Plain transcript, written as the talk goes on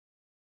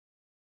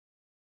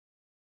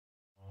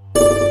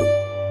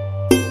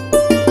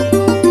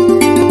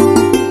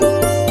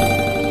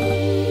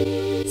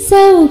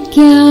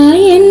Soukya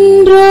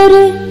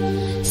endroru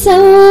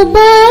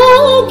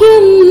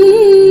Saubhagyam.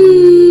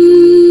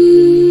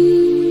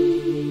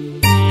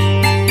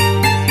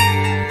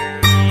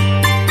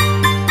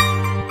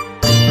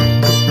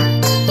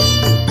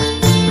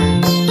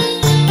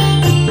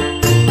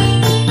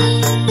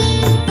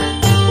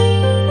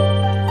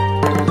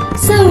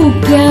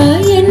 Soukya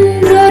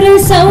endroru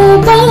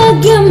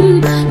Saubhagyam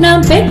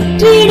நாம்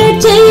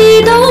பெற்றிடச்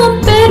செய்தோம்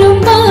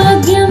பெரும்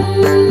பாக்யம்.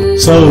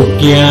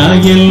 Soukya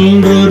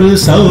endroru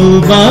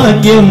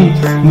Saubhagyam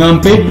நாம்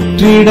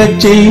பெற்றிடச்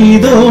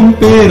செய்தோம்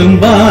பெரும்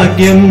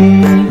பாக்யம்.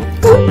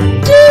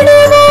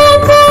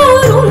 உற்றிடுவோம்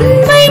ஓர்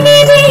உண்மை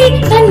நிதி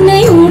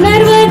தன்னை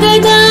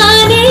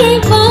உணர்வதுதானே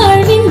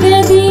வாழ்வின்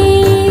கதி.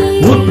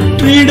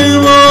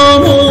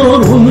 உற்றிடுவோம்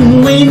ஓர்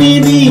உண்மை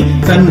நிதி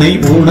தன்னை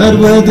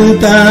உணர்வது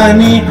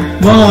தானே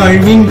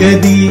வாழ்வின்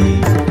கதி.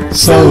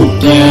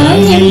 Soukya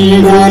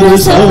endroru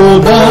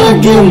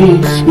Saubhagyam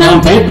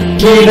நாம்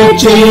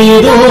பெற்றிடச்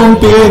செய்தோம்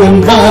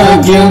பெரும்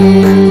பாக்யம்.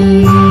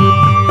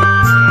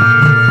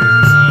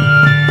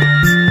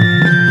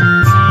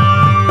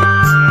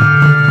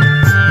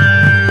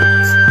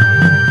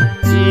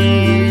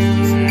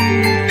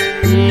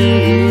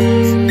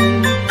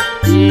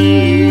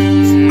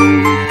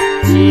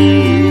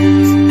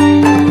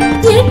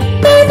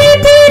 எத்தனை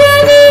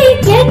பிறவி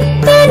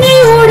எத்தனை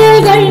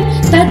உடல்கள்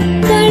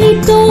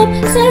தத்தளித்தோம்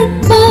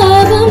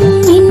சத்பாவம்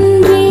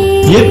இன்றே.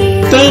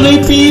 எத்தனை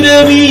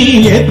பிறவி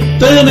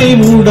எத்தனை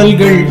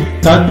உடல்கள்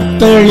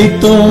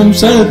தத்தளித்தோம்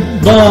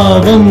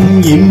சத்பாவம்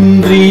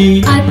இன்றி.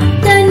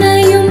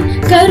 அத்தனையும்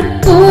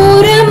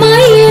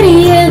கற்பூரமாய்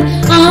எரிய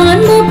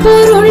ஆன்ம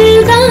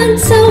பொருள்தான்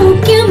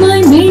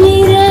சௌக்கியமாய்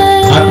மிளிர.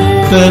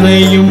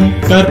 அத்தனையும்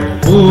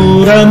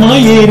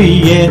கற்பூரமாய்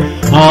எரிய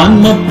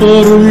ஆன்ம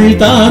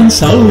பொருள்தான்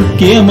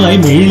சௌக்கியமாய்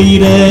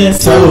மிளிர.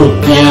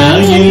 Soukya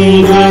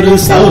endroரு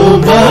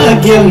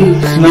சௌபாகியம்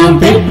நாம்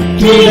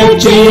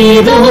பெற்றிடச்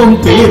செய்தோம்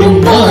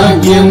பெரும்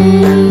பாக்யம்.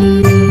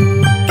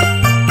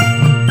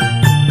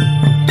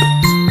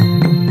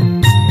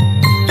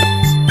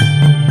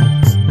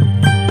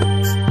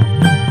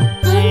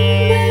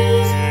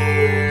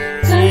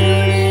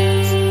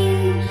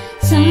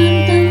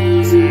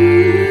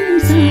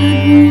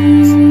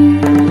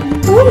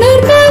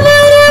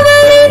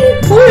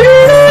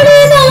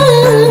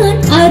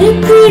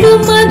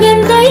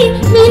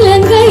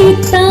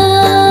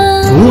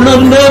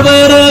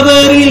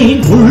 உணர்ந்தவரவரில்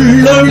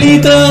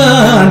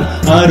உள்ளொளிதான்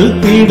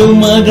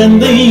அறுத்திடும்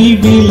அகந்தை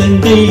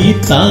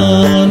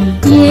விலங்கைத்தான்.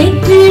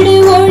 ஏற்றிடு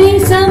ஒளி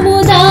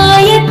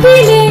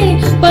சமுதாயத்திலே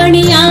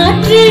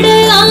பணியாற்றிடு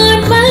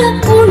ஆன்ம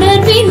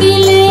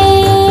உணர்வினிலே.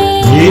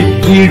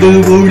 ஏற்றிடு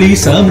ஒளி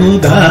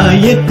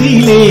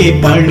சமுதாயத்திலே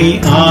பணி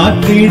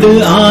ஆற்றிடு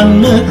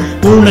ஆன்ம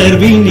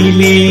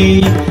உணர்வினிலே.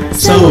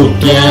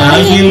 Soukya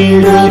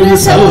endroரு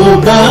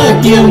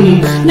சௌபாகியம்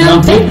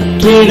நாம்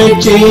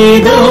பெற்றிடச்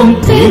செய்தோம்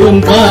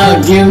பெரும்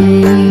பாக்யம்.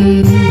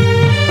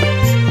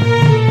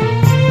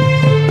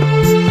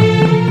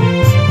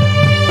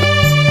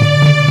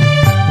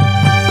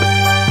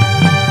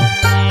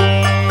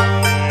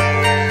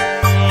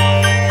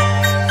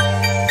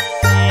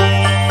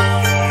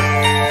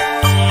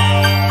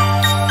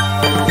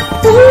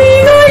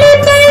 உள்ளொளி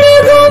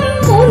பெருகும்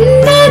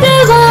உன்னத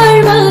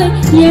வாழ்வாய்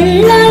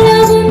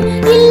எள்ளளவும்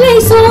இல்லை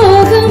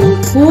சோகம்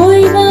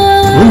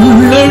ஓய்வாய்.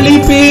 உள்ளொளி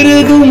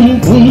பெருகும்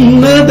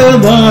உன்னத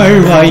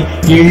வாழ்வாய்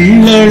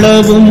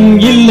எள்ளளவும்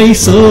இல்லை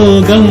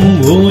சோகம்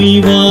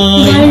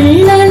ஓய்வாய்.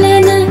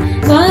 வள்ளலென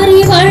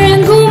வாரி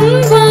வழங்கும்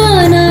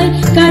வானாய்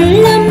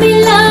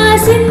கள்ளமில்லா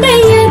சிந்தை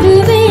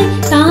அதுவே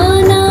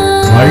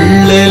தானாய்.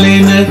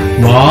 வள்ளலென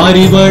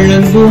வாரி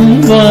வழங்கும்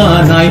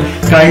வானாய்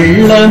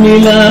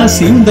கள்ளமிலா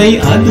சிந்தை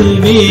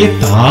அதுவே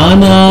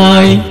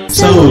தானாய்.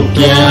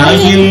 Soukya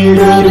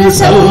endroரு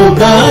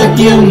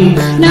சௌபாகியம்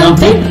நாம்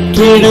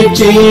பெற்றிடச்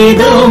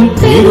செய்தோம்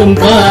பெரும்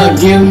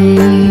பாக்யம்.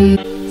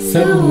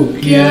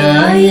 Soukya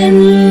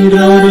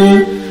endroரு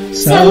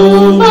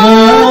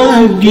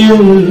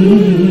சௌபாகியம்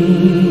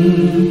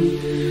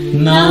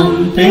நாம்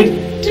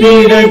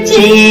பெற்றிடச்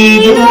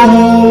செய்தோம்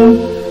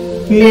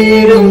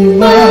பெரும்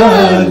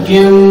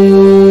பாக்யம்.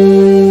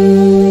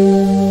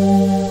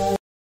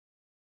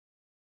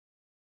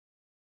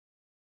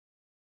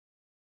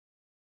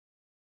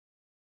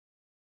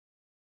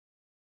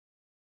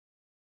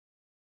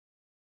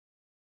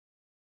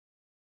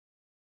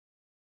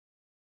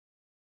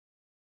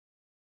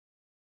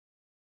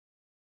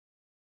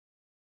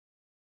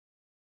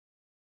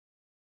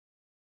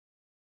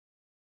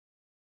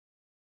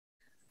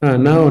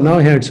 Now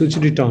I had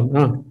switched it on.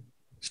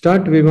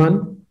 Start, Vivan.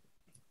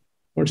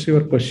 What's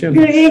your question?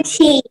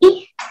 Guruji,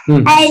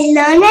 I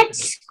learned at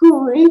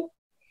school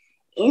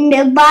in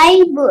the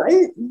Bible,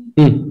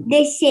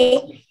 they say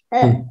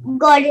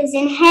God is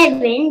in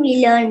heaven. We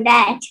learned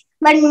that.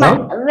 But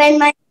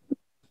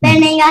when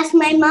I ask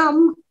my mom,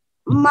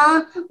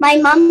 my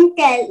mom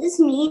tells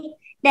me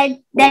that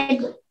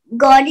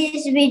God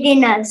is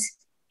within us.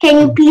 Can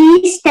you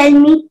please tell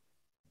me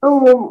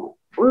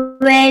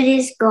where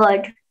is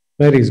God?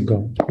 Where is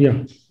God? Yeah.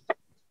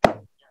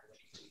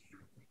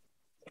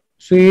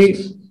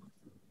 See,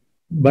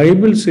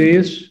 Bible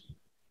says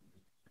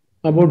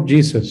about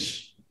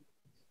Jesus.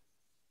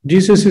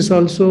 Jesus is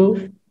also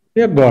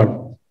a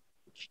God.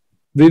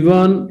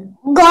 Vivan,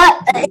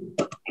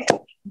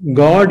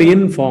 God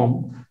in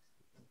form.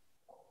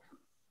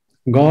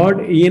 God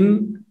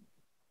in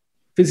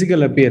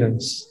physical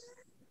appearance.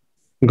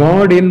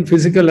 God in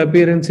physical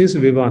appearance is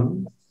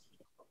Vivan.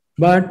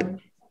 But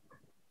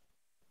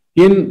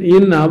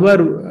in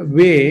our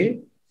way,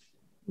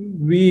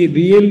 we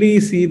really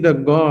see the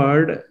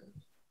God,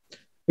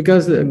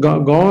 because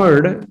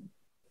God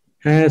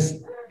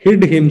has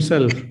hid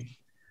himself.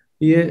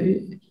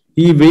 He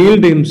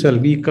veiled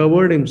himself. He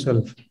covered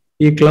himself.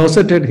 He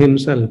closeted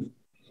himself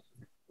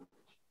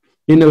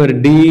in our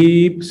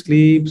deep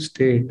sleep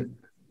state.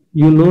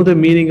 You know the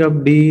meaning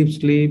of deep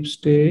sleep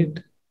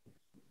state?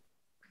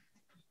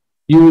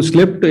 You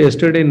slept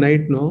yesterday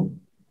night, no?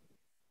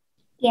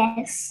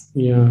 Yes.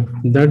 Yeah.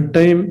 That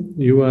time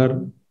you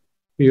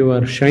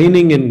are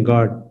shining in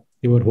God.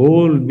 Your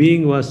whole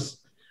being was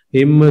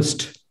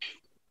immersed,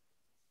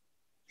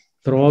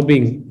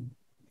 throbbing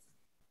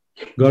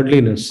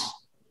godliness.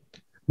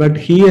 But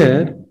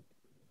here,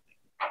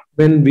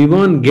 when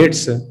Vivan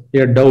gets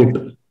a doubt,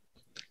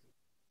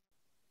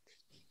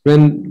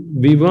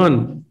 when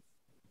Vivan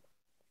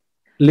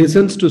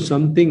listens to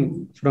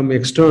something from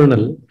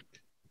external,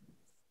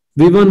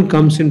 Vivan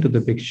comes into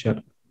the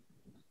picture.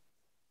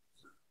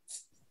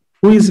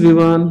 Who is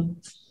Vivan?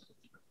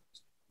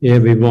 A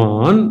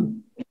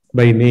Vivan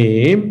by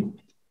name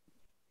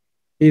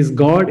is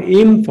God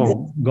in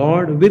form,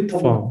 God with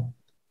form.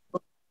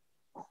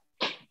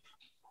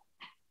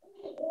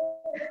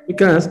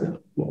 Because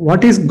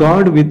what is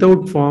God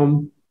without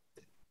form?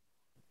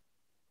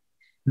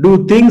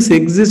 Do things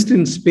exist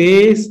in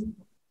space?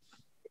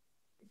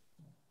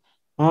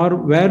 Or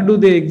where do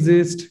they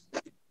exist?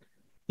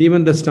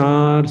 Even the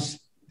stars,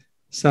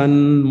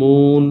 sun,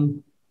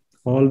 moon,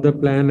 all the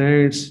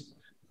planets,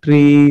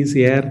 trees,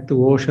 earth,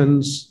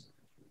 oceans,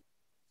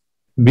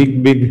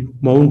 big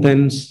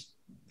mountains.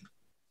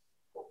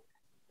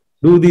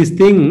 Do these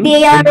things?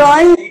 They are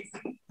all.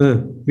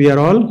 We are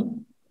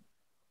all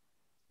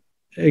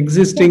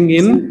existing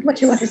in.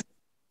 What you want to say?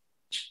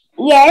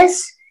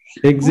 Yes.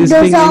 Existing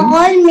Those are in,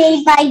 all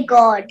made by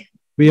God.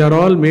 we are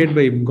all made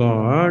by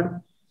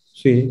God.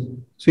 See,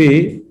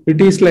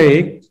 it is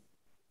like,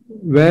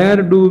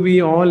 where do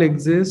we all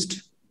exist?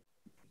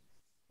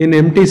 In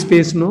empty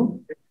space,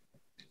 no?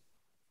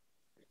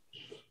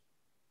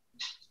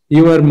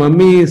 Your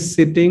mummy is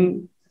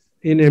sitting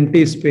in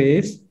empty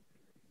space.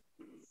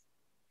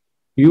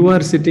 You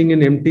are sitting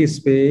in empty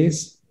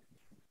space.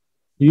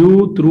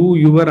 You, through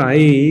your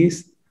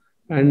eyes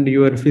and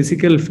your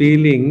physical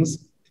feelings,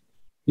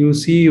 you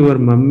see your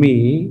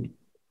mummy,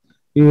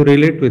 you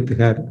relate with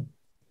her.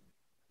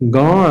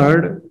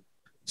 God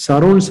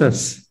surrounds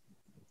us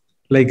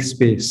like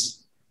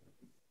space.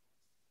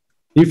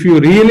 If you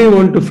really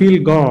want to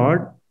feel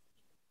God,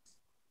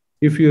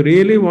 if you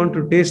really want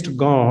to taste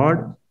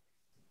God,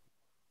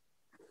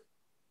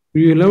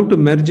 you will have to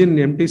merge in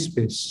empty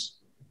space.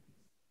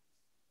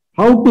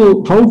 How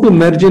to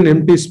merge in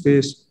empty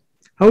space?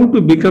 How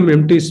to become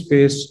empty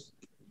space?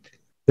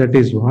 That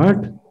is what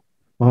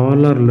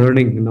all are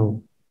learning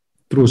now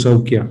through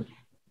Soukya.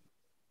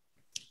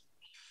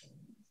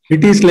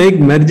 It is like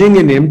merging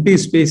in empty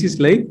space is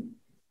like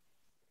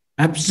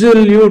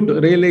absolute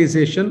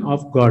realization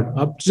of God,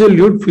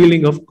 absolute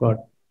feeling of God.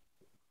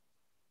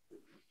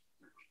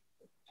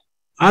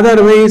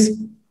 Otherwise,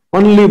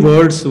 only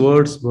words.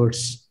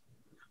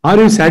 Are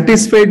you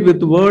satisfied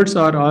with words,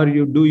 or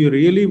do you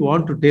really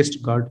want to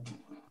taste God?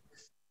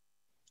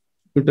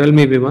 You tell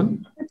me,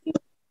 Vivan.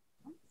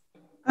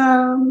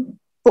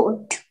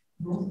 Both.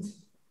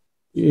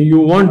 You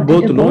want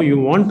both, no? You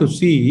want to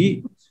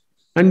see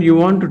and you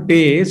want to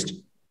taste,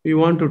 you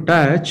want to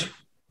touch,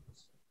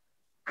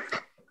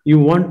 you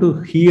want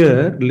to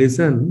hear,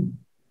 listen.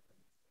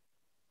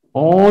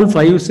 All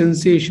five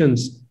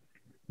sensations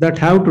that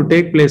have to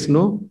take place,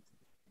 no?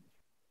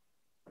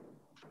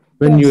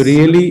 When you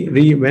really,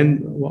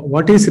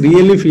 what is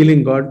really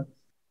feeling God?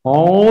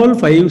 All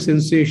five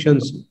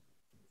sensations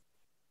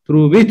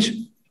through which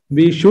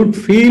we should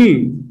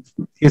feel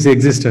His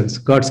existence,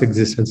 God's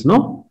existence,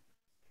 no?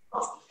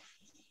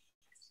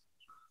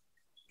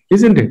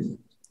 Isn't it?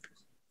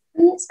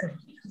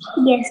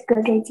 Yes,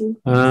 Guruji.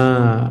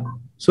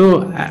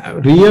 So,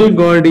 real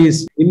God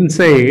is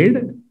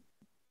inside,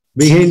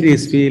 behind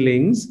His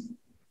feelings,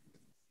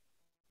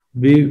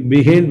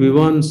 behind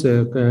Vivan's,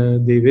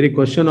 the very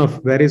question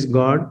of where is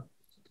God,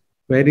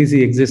 where is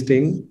He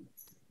existing?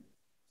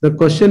 The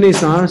question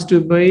is asked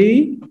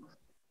by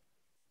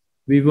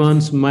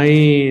Vivan's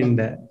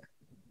mind.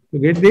 You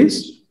get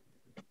this?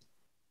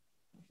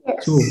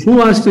 Yes. So,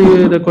 who asked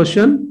the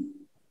question?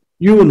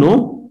 You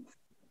know.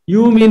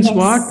 You means Yes.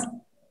 what?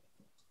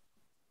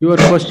 Your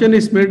question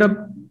is made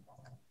up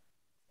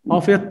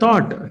of a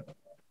thought.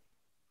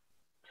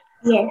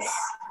 Yes.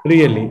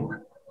 Really.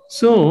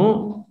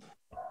 So,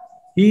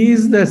 He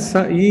is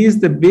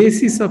the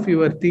basis of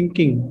your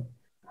thinking.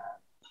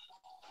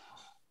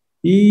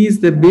 He is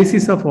the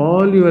basis of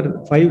all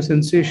your 5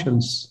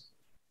 sensations.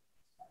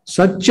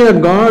 Such a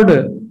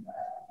God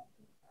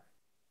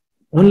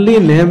only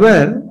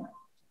never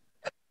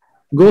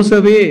goes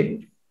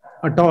away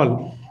at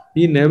all.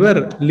 He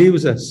never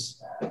leaves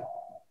us.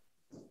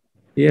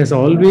 He has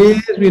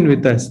always been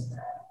with us.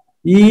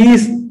 He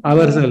is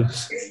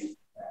ourselves.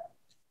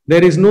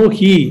 There is no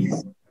he.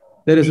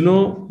 There is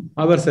no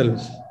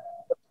ourselves.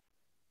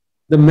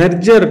 The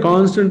merger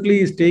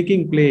constantly is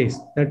taking place.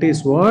 That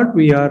is what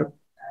we are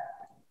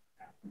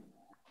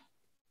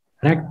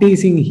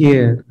practicing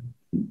here.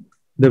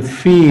 The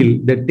feel,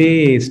 the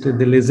taste,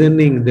 the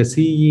listening, the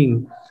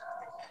seeing.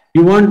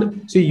 You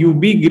want, see, you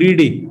be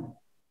greedy.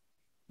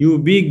 You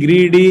be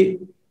greedy,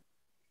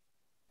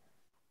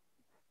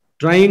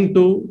 trying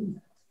to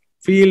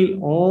feel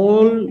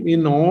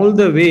in all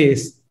the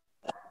ways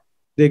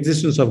the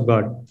existence of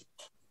God.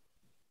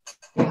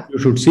 You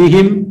should see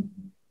Him.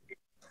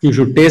 You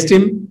should taste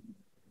Him.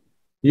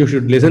 You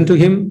should listen to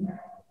Him.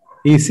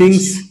 He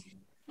sings.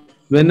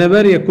 Whenever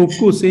a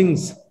cuckoo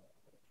sings,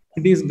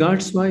 it is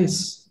God's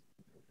voice.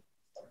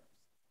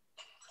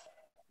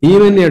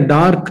 Even a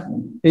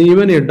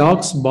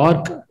dog's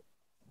bark,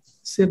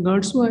 it's a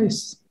God's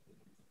voice.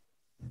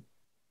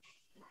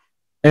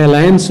 A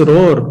lion's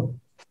roar,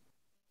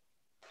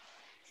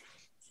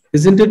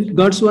 isn't it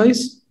God's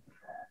voice?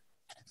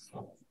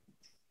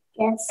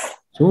 Yes.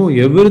 So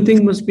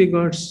everything must be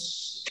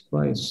God's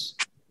voice.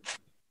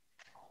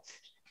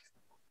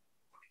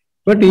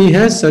 But He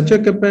has such a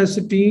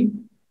capacity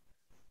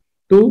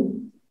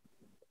to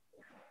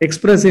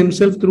express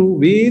Himself through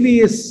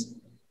various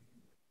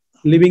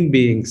living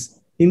beings,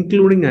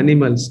 including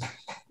animals,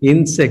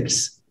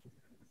 insects,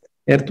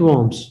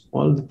 earthworms,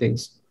 all the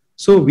things.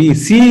 So we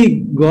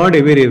see God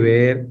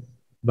everywhere,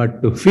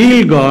 but to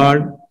feel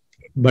God,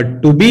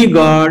 but to be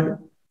God,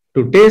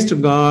 to taste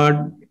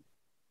God,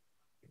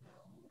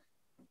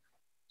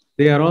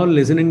 they are all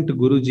listening to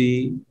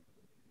Guruji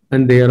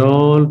and they are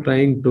all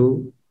trying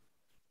to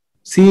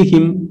see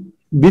Him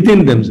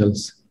within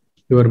themselves.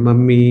 Your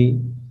mummy,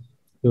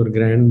 your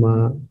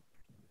grandma,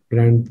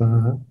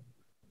 grandpa,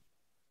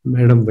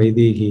 Madam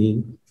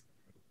Vaidehi,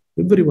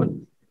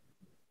 everyone.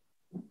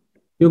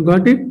 You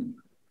got it?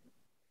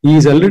 He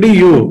is already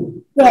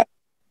you. Yes.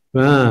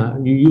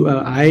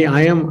 I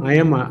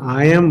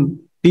am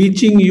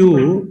teaching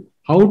you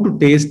how to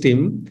taste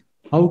Him,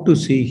 how to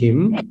see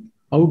Him,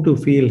 how to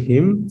feel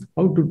Him,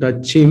 how to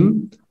touch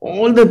Him.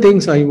 All the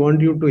things I want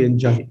you to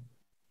enjoy.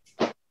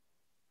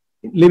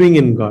 Living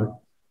in God,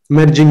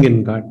 merging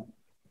in God.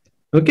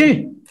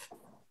 Okay?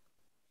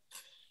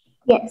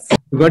 Yes.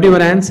 You got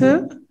your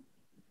answer?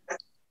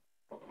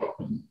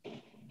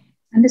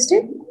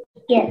 Understood?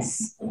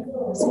 Yes.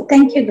 So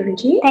thank you,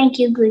 Guruji. Thank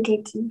you, Guruji.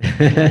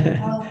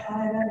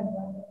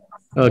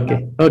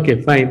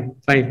 Okay, fine.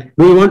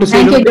 Do you want to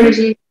say Thank you,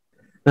 something?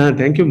 Guruji.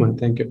 Thank you, ma.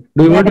 Thank you.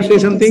 Do you want to say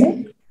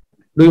something?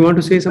 Do you want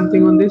to say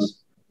something on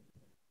this?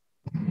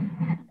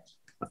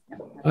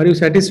 Are you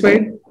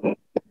satisfied?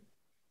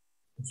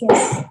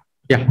 Yes.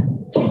 Yeah.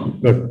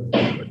 Good.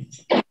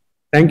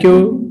 Thank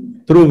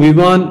you. Through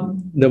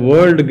Vivan, the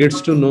world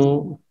gets to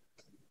know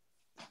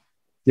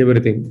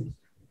everything.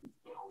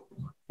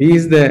 He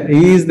is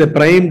the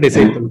prime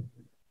disciple.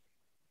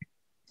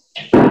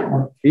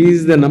 He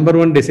is the number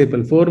 1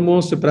 disciple,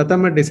 foremost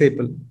Pratama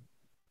disciple.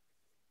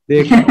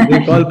 They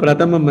call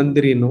Pratama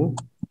Mandiri, no?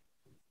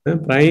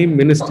 Prime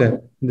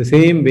Minister. In the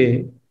same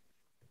way,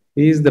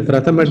 he is the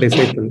Pratama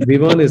disciple.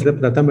 Vivan is the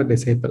Pratama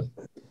disciple.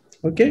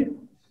 Okay?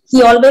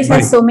 He always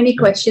has so many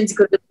questions,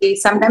 Guruji.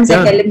 Sometimes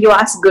I tell him, you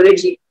ask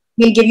Guruji.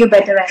 He'll give you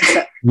better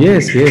answer.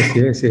 Yes.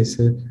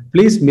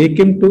 Please make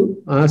him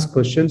to ask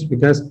questions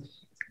because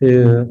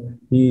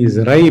he is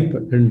ripe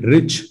and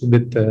rich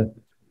with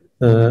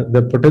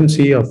the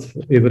potency of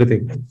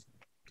everything.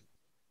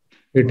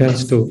 It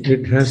has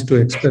to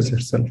express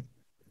itself.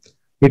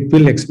 It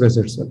will express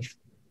itself.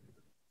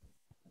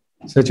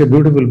 Such a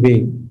beautiful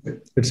being.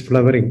 It's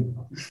flowering.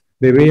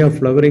 The way of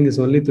flowering is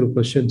only through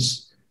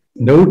questions.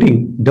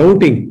 Doubting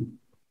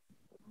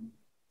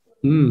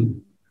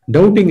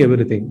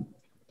everything.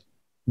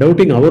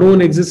 Doubting our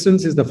own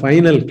existence is the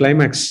final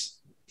climax.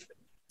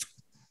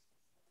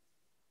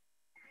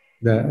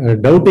 The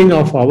doubting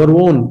of our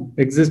own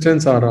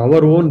existence or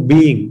our own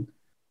being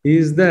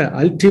is the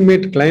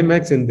ultimate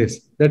climax in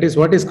this. That is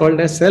what is called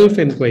as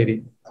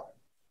self-inquiry.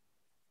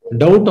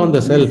 Doubt on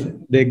the self,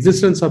 the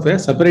existence of a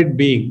separate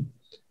being.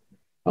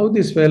 How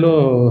this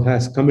fellow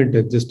has come into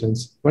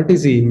existence? What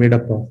is he made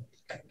up of?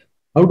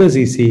 How does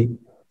he see?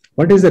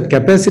 What is that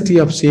capacity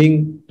of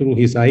seeing through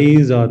his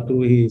eyes or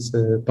through his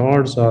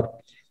thoughts or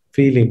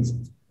feelings?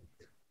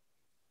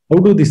 How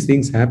do these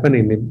things happen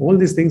in him? All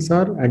these things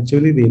are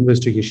actually the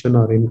investigation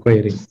or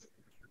inquiry.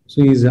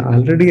 So he is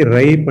already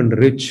ripe and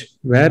rich.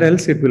 Where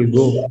else it will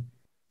go?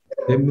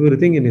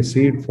 Everything in a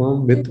seed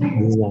form with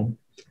move on.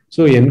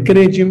 So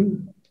encourage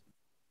him.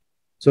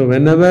 So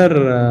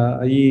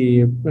whenever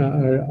he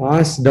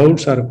asks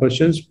doubts or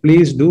questions,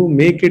 please do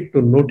make it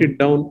to note it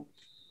down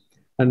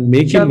and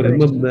make him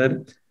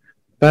remember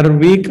per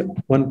week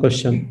 1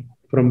 question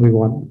from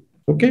Vivan.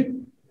 Okay?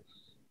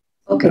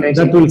 Okay.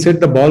 That will set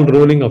the ball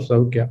rolling of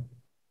Soukya.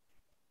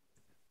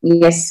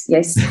 Yes,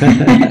 yes.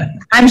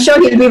 I'm sure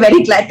he'll be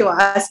very glad to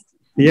ask.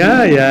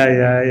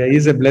 Yeah.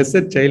 He's a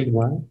blessed child,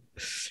 man.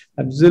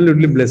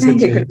 Absolutely blessed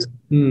child.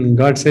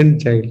 God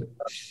sent child.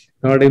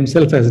 God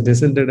himself has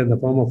descended in the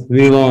form of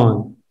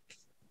Vivan.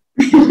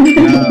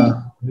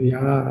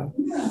 Yeah.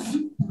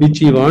 Which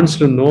he wants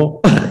to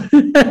know.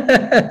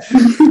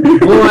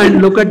 Go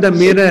and look at the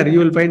mirror, you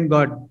will find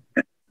God.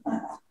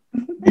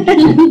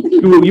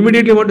 You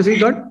immediately want to see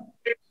God?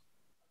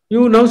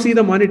 You now see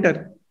the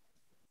monitor.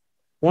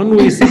 One who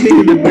is sitting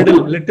in the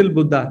middle, little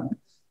Buddha.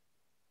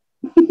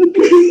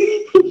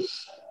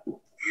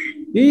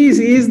 He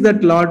is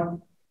that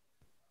Lord.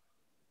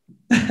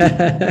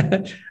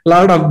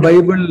 Lord of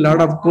Bible,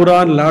 Lord of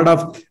Quran, Lord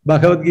of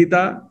Bhagavad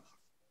Gita,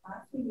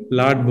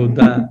 Lord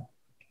Buddha.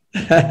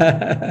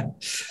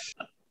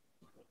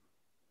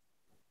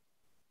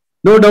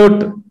 No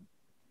doubt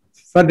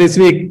for this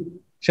week.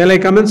 Shall I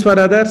commence for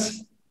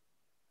others?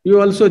 You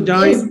also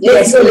join.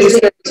 Yes, please.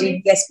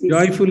 Yes, please.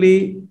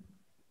 Joyfully,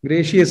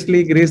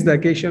 graciously grace the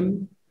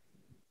occasion.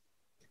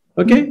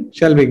 Okay,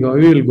 shall we go?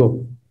 We will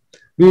go.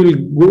 We will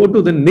go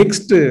to the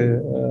next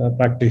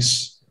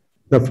practice,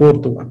 the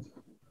fourth one.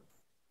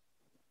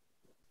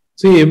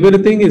 See,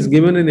 everything is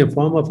given in a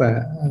form of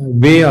a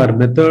way or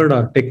method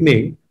or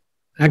technique.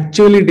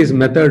 Actually, it is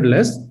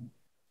methodless,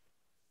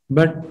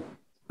 but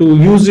to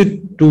use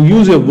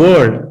a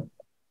word,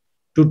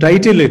 to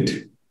title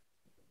it,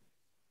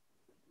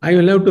 I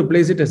will have to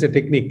place it as a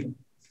technique.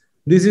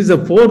 This is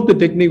the fourth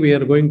technique we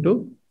are going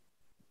to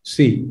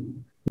see.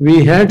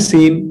 We had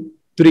seen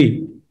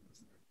 3.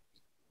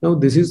 Now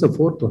this is the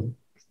fourth one.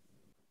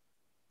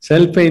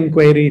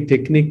 Self-inquiry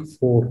technique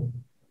 4.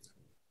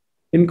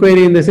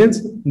 Inquiry in the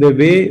sense, the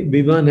way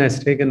Vivan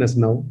has taken us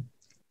now.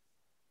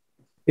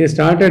 He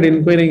started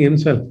inquiring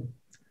himself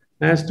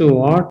as to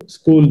what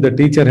school the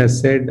teacher has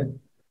said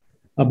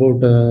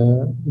about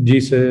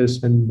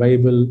Jesus and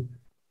Bible.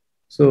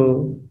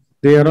 So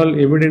they are all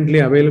evidently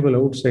available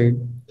outside.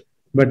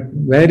 But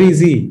where is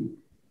he?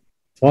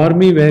 For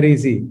me, where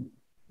is he?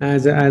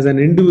 As an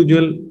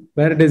individual,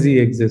 where does he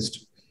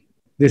exist?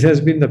 This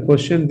has been the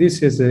question.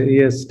 He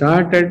has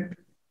started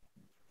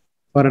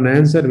for an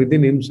answer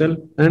within himself,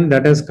 and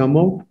that has come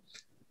out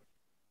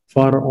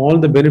for all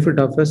the benefit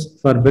of us,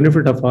 for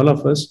benefit of all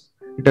of us.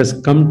 It has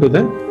come to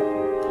the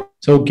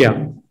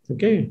Soukya.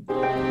 Okay.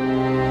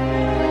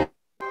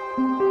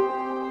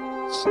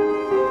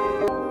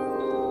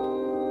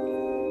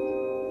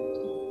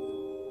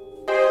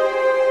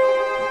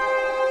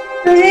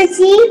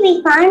 See,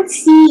 we can't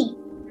see.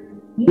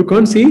 You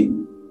can't see?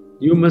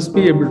 You must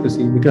be able to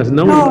see, because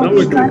now it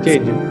will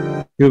change.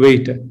 You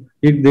wait.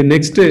 The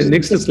next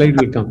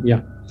slide will come.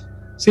 Yeah.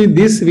 See,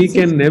 this we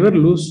can never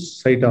lose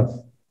sight of.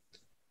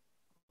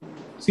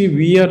 See,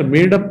 we are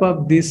made up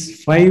of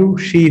these 5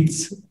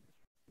 sheets.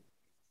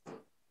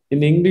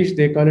 In English,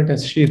 they call it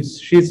as sheets.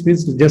 Sheets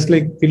means just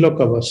like pillow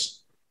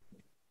covers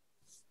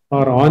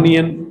or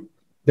onion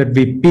that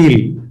we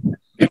peel.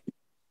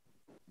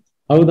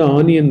 How the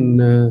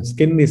onion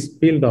skin is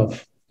peeled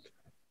off.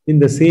 In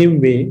the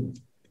same way,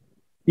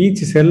 each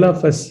cell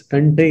of us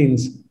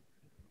contains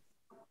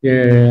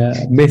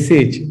a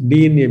message,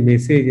 DNA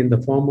message in the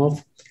form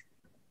of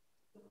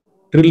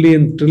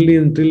trillion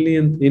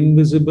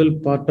invisible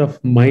part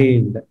of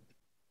mind.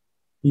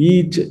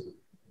 Each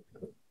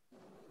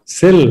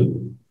cell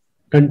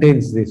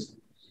contains this.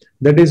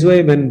 That is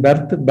why when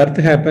birth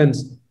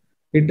happens,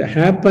 it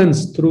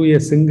happens through a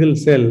single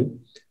cell.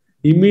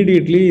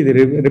 Immediately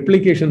the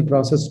replication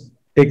process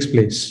takes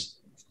place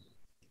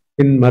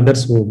in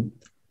mother's womb.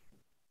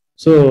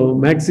 So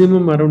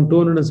maximum around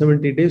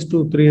 270 days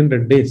to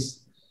 300 days,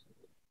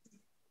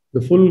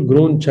 the full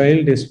grown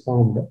child is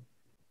formed.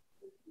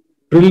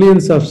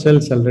 Trillions of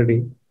cells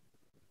already.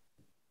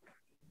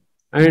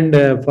 And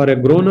for a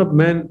grown up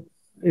man,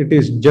 it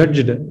is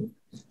judged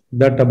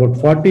that about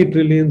 40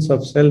 trillions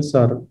of cells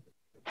are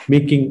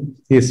making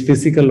his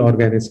physical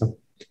organism.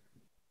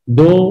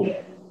 Though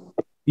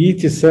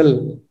each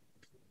cell,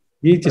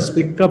 each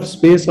speck of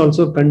space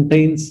also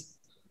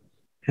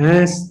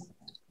has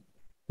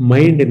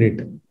mind in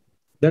it.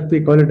 That we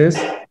call it as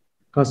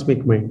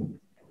cosmic mind.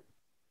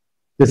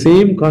 The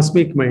same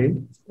cosmic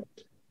mind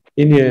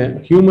in a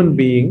human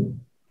being,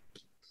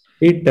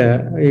 it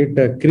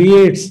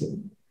creates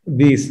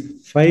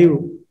these 5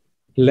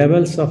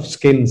 levels of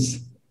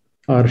skins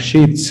or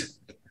sheets.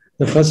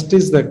 The first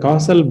is the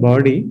causal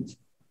body.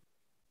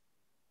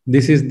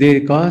 This is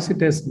the cause.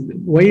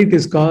 Why it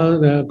is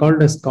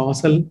called as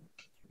causal?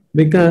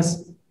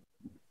 Because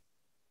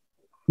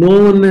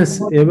no one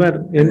has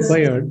ever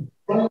inquired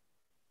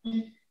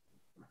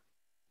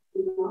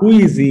who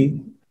is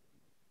he,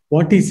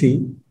 what is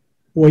he,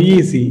 why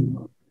is he.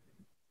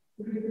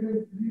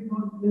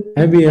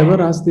 Have we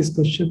ever asked this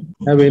question?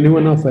 Have any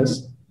one of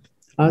us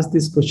asked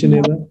this question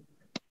ever?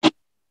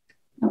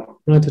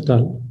 Not at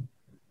all.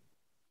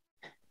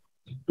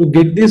 To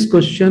get this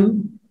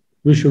question,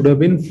 we should have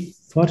been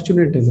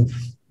fortunate enough.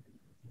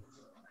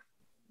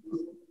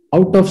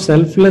 Out of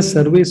selfless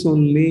service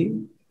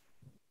only,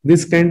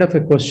 this kind of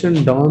a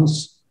question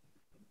dawns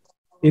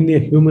in a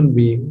human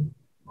being.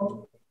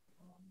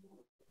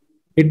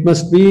 It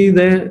must be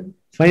the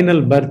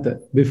final birth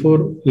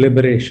before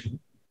liberation.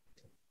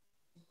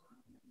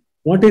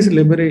 What is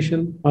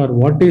liberation or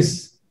what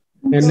is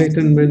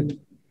enlightenment?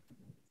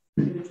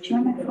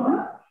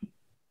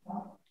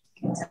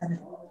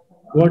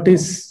 What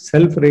is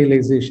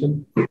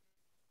self-realization?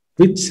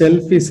 Which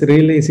self is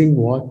realizing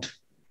what?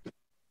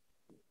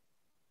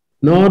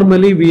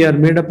 Normally, we are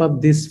made up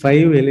of these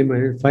 5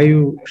 elements,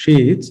 5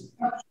 sheets.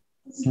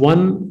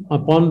 One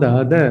upon the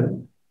other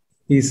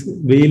is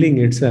veiling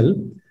itself.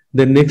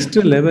 The next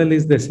level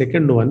is the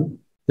second one,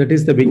 that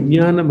is the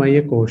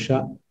Vijnanamaya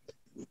Kosha,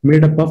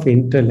 made up of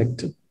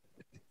intellect.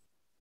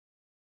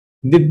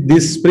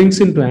 This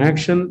springs into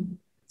action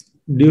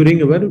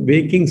during our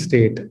waking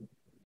state.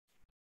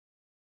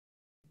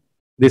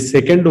 The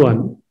second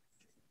one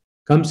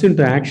comes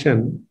into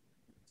action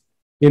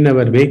in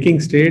our waking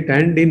state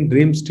and in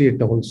dream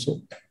state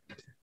also.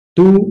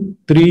 2,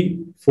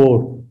 3,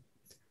 4.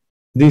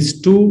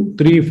 These 2,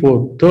 3,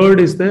 4.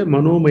 Third is the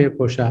Manomaya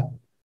Kosha.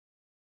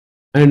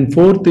 And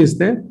fourth is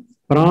the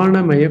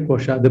Pranamaya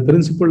Kosha, the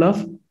principle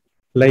of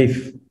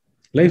life.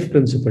 Life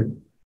principle.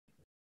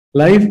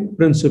 Life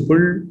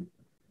principle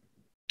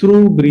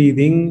through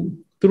breathing,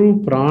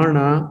 through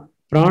prana.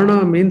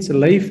 Prana means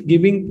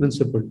life-giving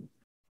principle.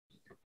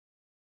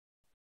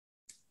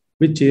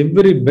 Which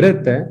every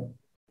breath,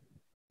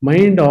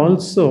 mind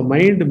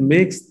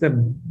makes the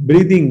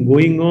breathing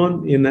going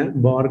on in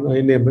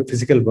a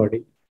physical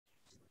body.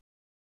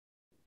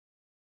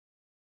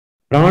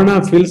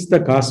 Prana fills the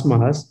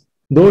cosmos,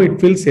 though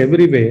it fills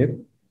everywhere,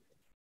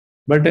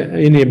 but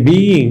in a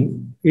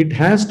being, it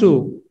has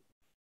to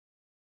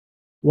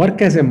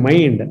work as a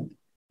mind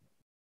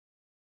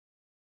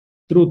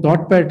through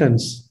thought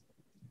patterns,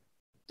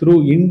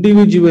 through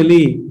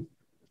individually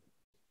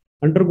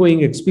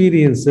undergoing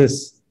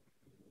experiences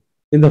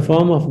in the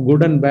form of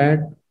good and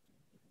bad,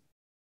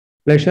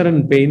 pleasure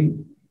and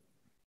pain,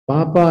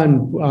 papa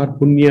and or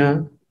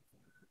punya,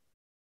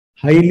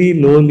 highly,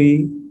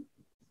 lowly,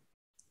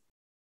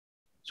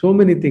 so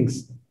many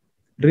things,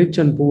 rich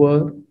and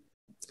poor,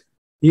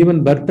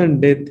 even birth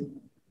and death.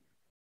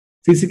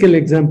 Physical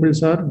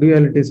examples are,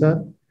 dualities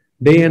are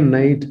day and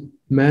night,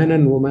 man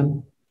and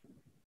woman.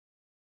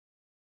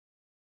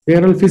 They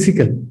are all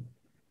physical.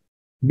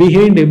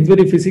 Behind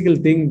every physical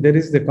thing, there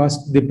is the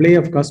play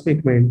of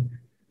cosmic mind.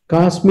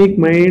 Cosmic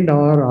mind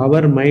or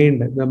our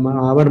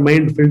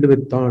mind filled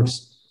with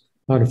thoughts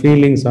or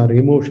feelings or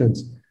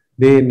emotions,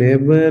 they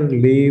never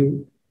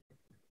leave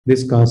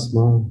this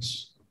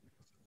cosmos.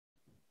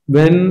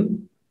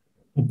 When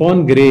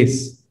upon the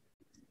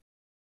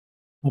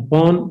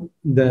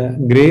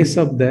grace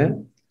of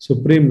the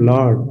Supreme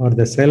Lord or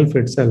the Self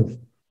itself,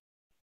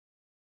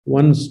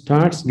 one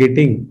starts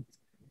getting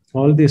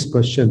all these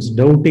questions,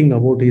 doubting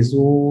about his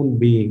own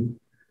being.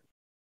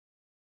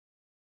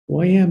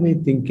 Why am I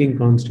thinking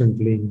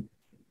constantly?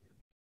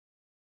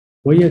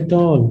 Why at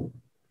all?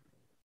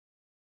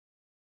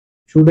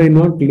 Should I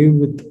not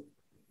live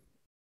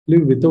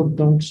without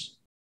thoughts?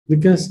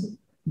 Because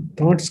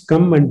thoughts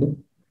come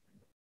and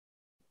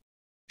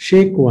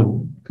shake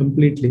one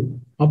completely,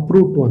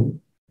 uproot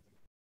one,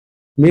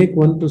 make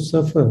one to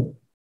suffer.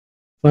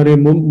 For a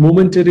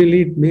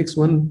momentarily, it makes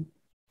one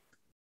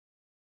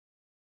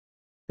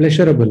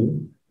pleasurable.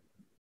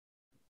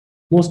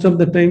 Most of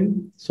the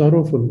time,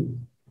 sorrowful,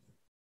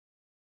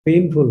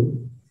 painful.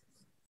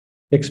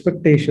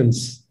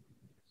 Expectations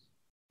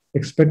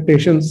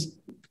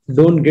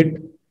don't get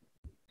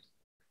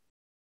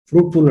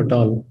fruitful at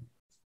all.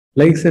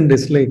 Likes and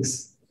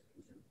dislikes.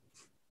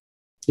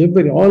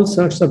 All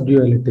sorts of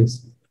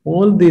dualities.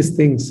 All these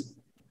things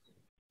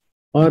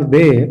are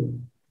there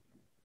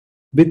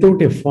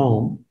without a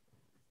form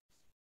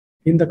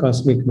in the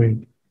cosmic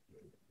mind.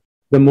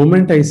 The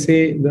moment I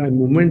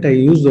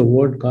use the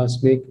word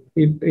cosmic,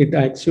 it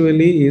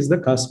actually is the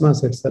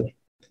cosmos itself.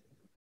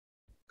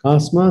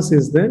 Cosmos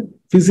is the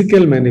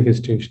physical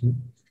manifestation,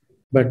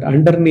 but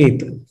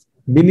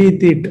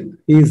beneath it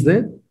is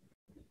the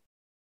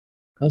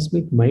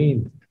cosmic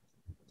mind,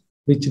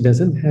 which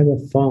doesn't have a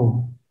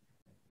form.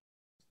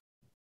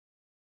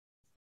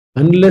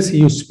 Unless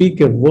you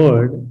speak a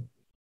word,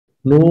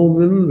 no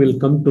one will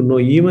come to know.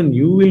 Even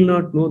you will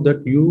not know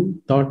that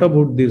you thought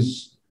about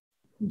this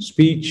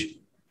speech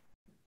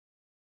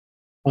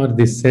or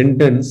this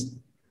sentence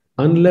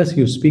unless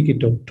you speak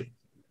it out.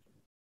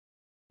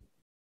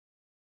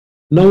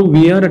 Now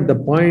we are at the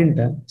point,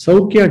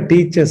 Soukya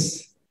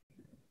teaches,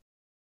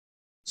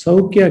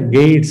 Soukya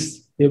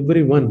guides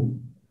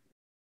everyone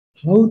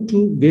how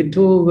to get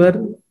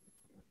over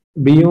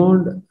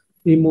beyond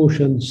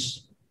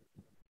emotions,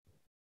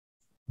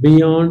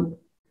 beyond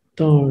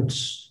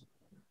thoughts.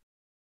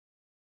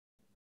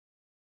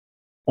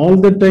 All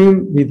the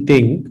time we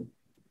think,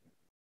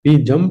 we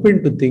jump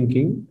into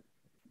thinking.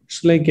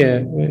 It's like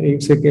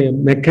a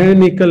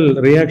mechanical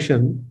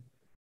reaction.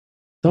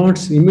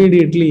 Thoughts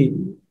immediately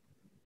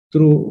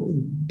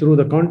through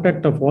the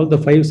contact of all the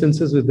five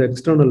senses with the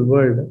external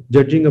world,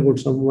 judging about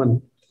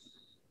someone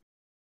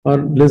or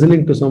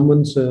listening to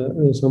someone's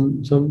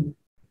some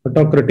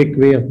autocratic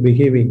way of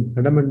behaving,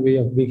 adamant way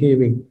of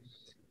behaving.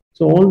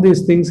 So all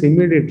these things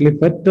immediately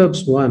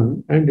perturbs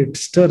one and it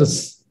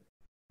stirs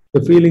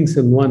the feelings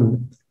in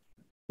one.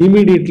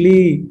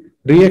 Immediately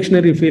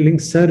reactionary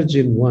feelings surge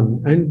in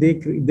one and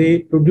they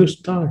produce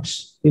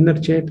thoughts, inner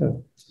chatter.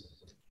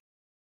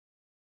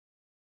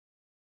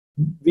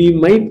 We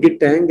might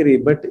get angry,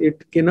 but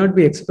it cannot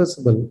be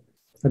expressible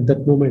at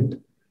that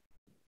moment.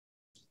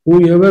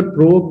 Whoever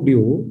provoked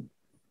you,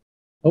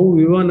 how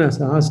Vivan has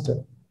asked,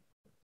 a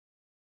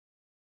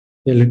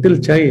little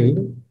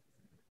child,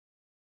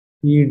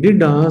 he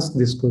did ask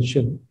this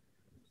question,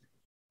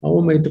 how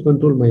am I to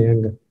control my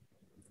anger?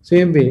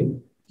 Same way,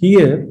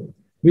 here,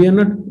 we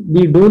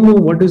don't know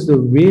what is the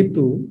way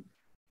to,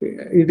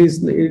 it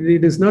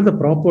is not the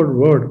proper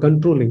word,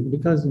 controlling,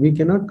 because we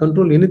cannot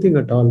control anything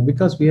at all,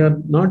 because we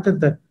are not at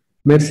the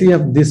mercy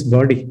of this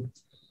body.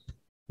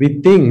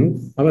 We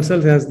think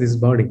ourselves as this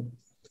body.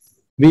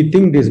 We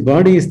think this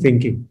body is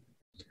thinking.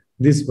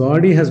 This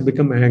body has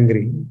become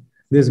angry.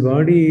 This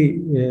body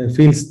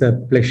feels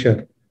the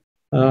pleasure,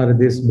 or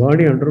this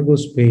body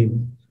undergoes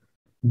pain.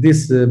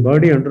 This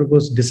body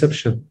undergoes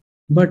deception.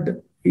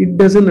 But it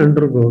doesn't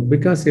undergo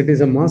because it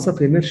is a mass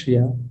of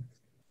inertia.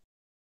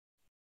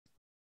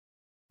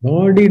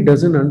 Body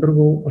doesn't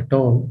undergo at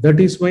all. That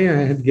is why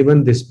I had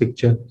given this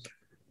picture.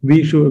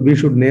 We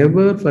should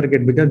never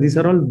forget, because these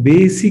are all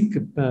basic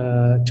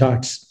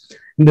charts.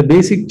 In the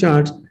basic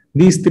charts,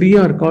 these three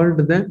are called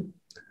the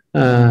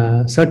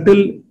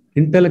subtle,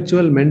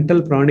 intellectual,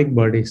 mental, pranic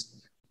bodies.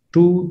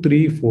 2,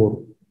 3,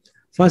 4.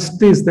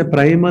 First is the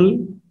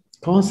primal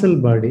causal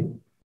body.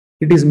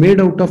 It is made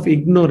out of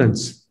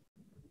ignorance.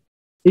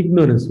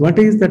 Ignorance. What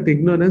is that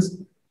ignorance?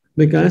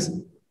 Because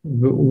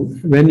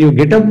when you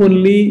get up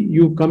only,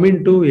 you come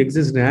into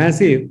existence,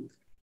 as if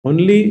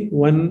only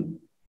when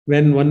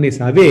one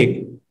is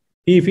awake,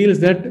 he feels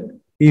that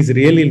he is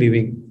really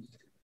living.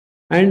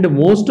 And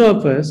most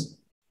of us,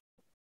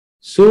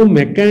 so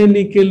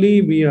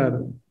mechanically we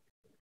are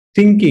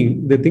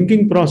thinking, the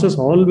thinking process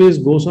always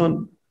goes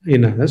on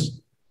in us.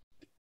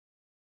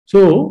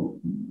 So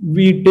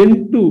we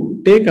tend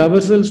to take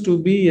ourselves to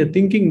be a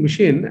thinking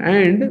machine,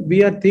 and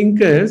we are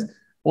thinkers.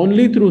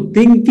 Only through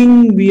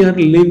thinking we are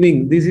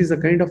living. This is a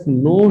kind of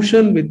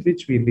notion with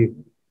which we live,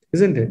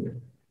 isn't it?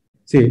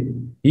 See,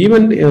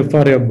 even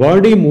for a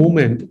body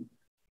movement,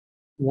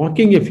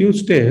 walking a few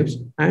steps,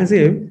 as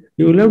if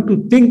you will have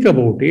to think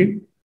about it.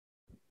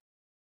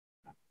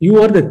 You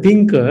are the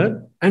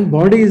thinker, and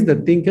body is the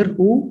thinker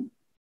who,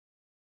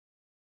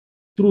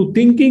 through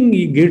thinking,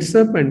 he gets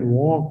up and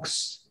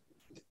walks.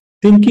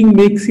 Thinking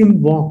makes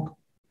him walk.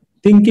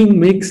 Thinking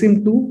makes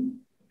him to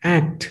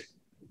act,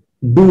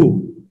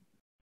 do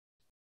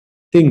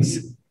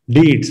things,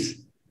 deeds.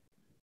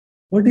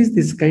 What is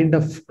this kind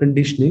of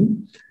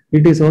conditioning?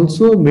 It is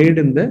also made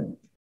in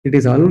it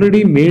is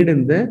already made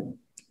in the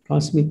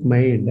cosmic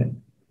mind.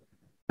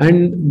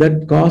 And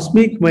that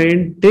cosmic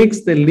mind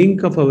takes the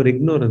link of our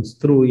ignorance.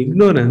 Through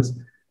ignorance,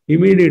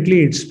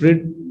 immediately it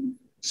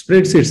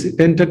spreads its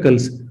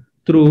tentacles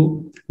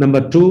through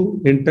number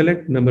 2,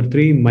 intellect, number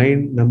 3,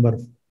 mind, number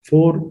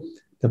 4,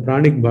 the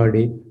pranic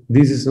body.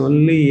 This is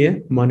only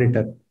a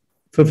monitor.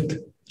 5th,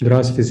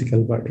 gross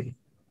physical body.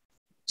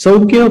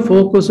 Soukya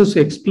focuses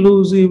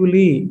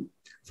exclusively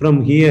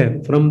from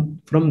here, from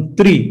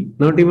 3,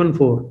 not even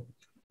 4.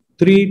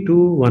 3,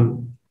 2,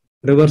 1,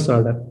 reverse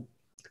order.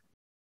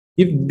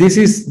 If this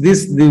is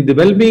the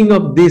well-being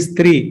of these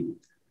 3,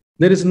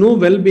 there is no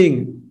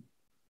well-being.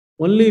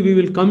 Only we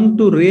will come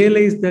to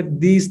realize that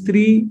these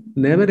 3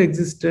 never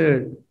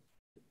existed.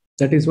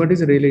 That is what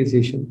is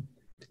realization.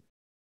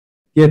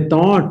 A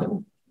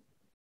thought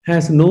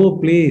has no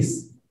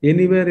place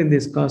anywhere in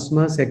this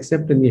cosmos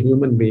except in a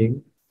human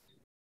being.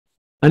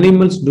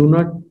 Animals do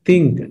not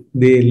think,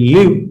 they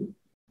live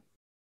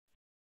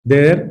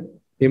their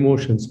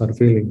emotions or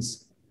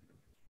feelings.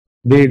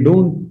 They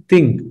don't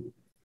think.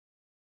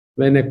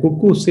 When a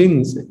cuckoo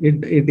sings,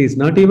 it is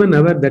not even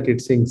aware that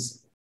it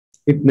sings.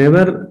 It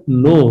never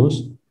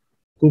knows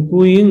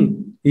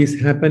cuckooing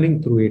is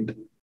happening through it.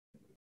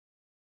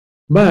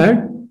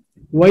 But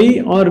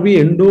why are we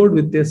endowed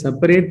with a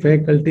separate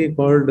faculty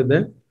called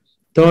the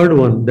third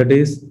one, that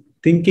is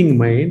thinking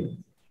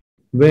mind,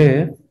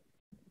 where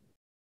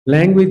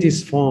language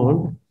is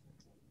formed,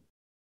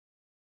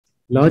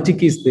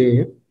 logic is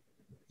there,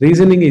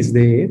 reasoning is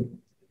there,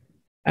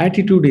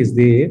 attitude is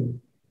there,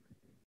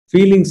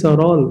 feelings are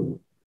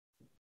all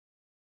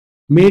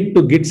made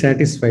to get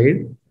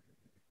satisfied.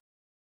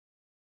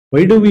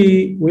 Why do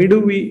we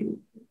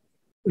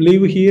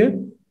live here?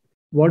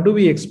 What do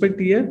we expect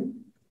here?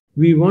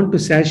 We want to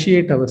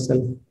satiate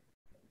ourselves.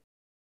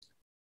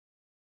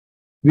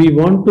 We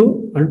want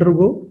to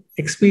undergo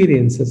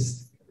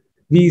experiences.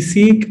 We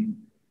seek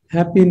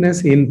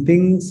happiness in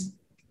things,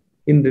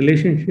 in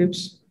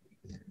relationships,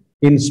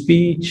 in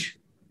speech,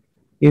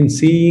 in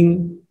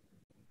seeing,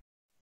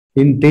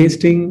 in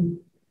tasting.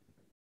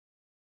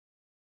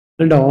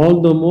 And all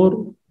the more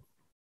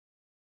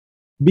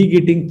be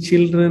getting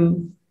children.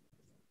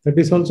 That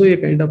is also a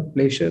kind of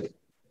pleasure.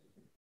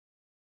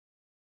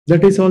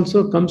 That is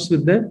also comes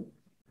with the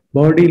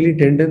bodily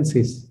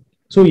tendencies.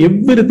 So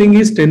everything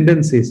is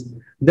tendencies.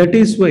 That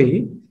is why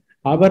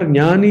our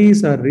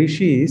jnanis or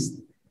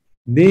rishis,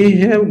 they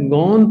have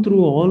gone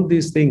through all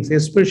these things,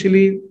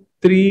 especially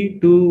 3,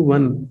 2,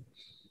 1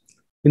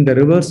 in the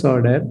reverse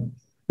order,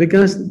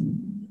 because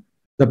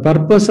the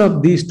purpose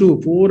of these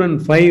two, 4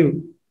 and 5,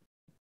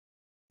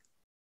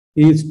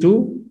 is to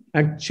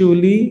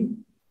actually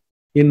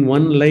in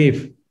one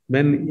life,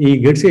 when he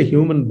gets a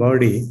human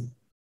body,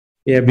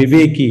 a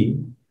viveki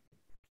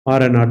or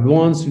an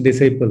advanced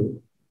disciple,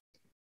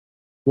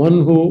 one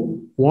who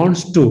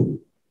wants to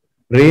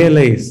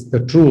realize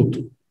the truth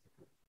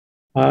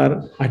or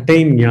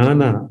attain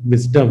jnana,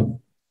 wisdom,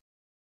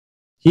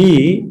 he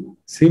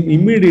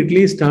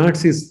immediately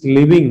starts his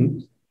living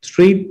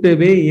straight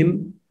away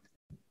in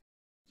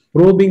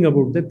probing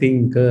about the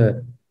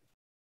thinker.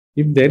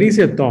 If there is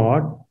a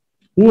thought,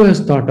 who has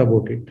thought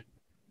about it?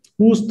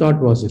 Whose thought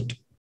was it?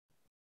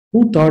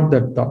 Who thought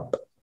that thought?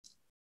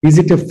 Is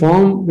it a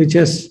form which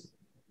has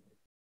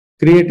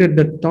created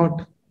that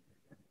thought?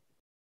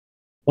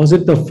 Was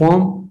it the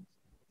form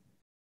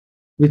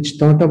which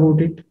thought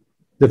about it?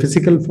 The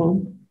physical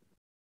form?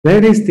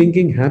 Where is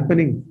thinking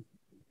happening?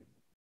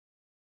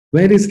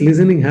 Where is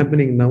listening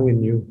happening now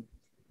in you?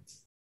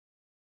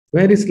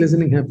 Where is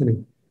listening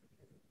happening?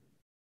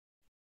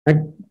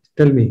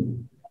 Tell me.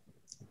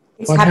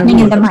 It's happening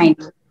in the mind.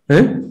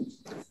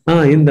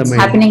 In the mind. It's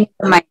happening in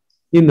the mind.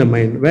 In the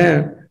mind.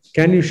 Where?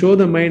 Can you show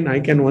the mind? I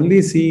can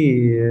only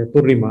see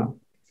Purnima.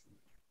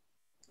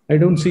 I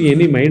don't see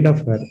any mind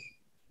of her.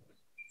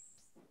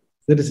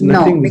 There is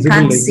nothing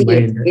visible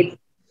like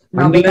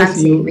mind.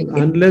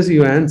 Unless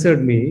you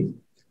answered me,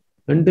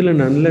 until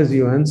and unless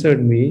you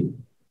answered me,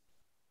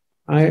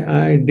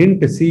 I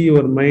didn't see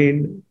your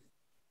mind.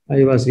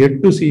 I was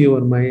yet to see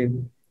your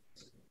mind.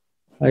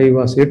 I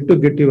was yet to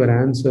get your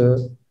answer.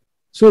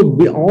 So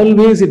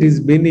always it is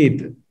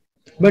beneath.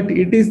 But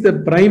it is the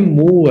prime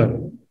mover,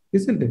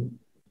 isn't it?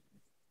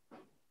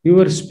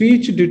 Your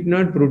speech did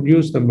not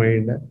produce the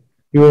mind.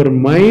 Your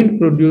mind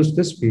produced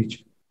the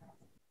speech.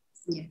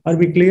 Yes. Are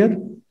we clear?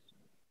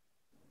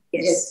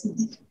 Yes.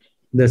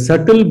 The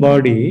subtle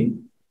body,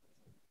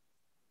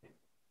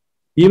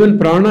 even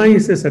prana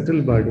is a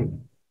subtle body.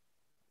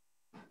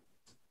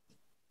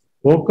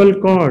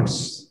 Vocal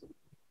cords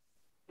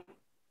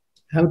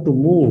have to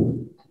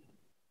move.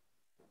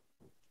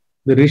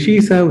 The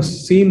rishis have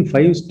seen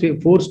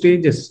 4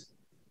 stages.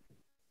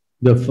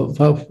 The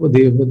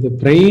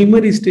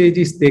primary stage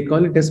is, they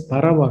call it as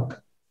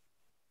paravak,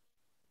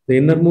 the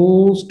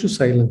innermost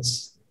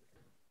silence.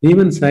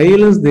 Even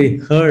silence they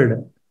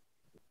heard.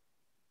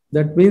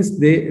 That means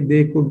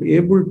they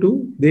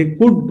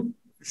could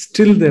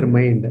still their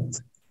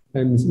mind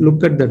and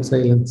look at that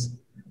silence.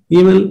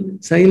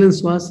 Even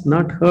silence was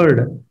not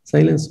heard,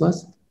 silence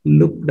was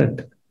looked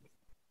at.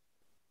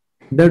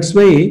 That's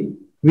why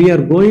we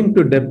are going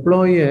to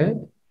deploy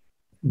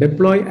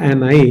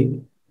an eye,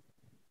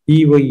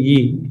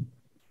 EYE,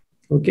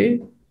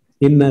 okay,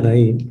 inner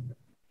eye.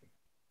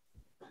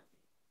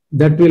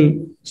 That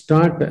will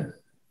start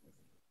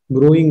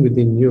growing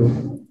within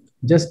you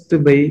just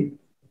by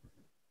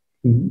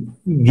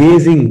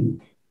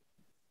gazing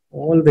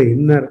all the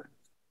inner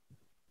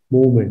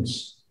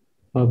movements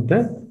of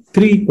the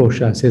 3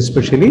 koshas,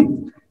 especially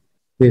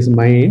this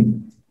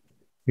mind,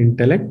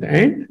 intellect,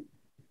 and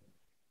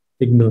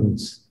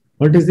ignorance.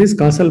 What is this?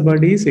 Causal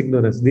body is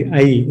ignorance. The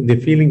I, the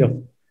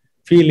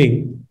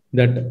feeling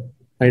that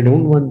I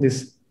don't want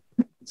this.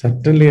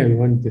 Certainly I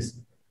want this.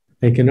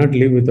 I cannot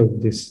live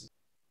without this.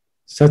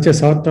 Such a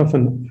sort of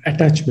an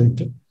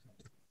attachment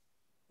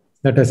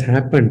that has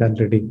happened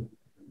already.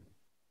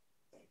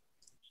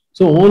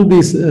 So all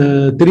these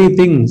 3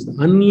 things,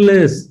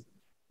 unless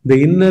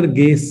the inner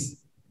gaze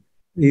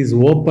is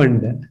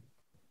opened,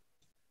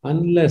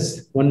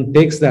 unless one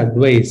takes the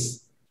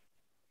advice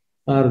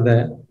or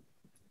the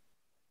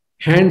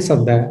hands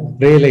of the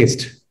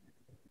realized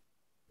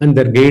and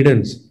their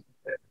guidance,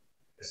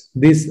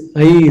 this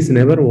eye is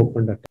never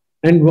opened.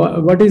 And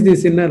what is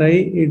this inner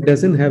eye? It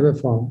doesn't have a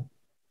form.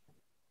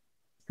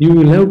 You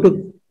will have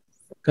to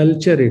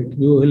culture it.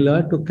 You will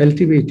have to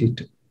cultivate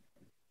it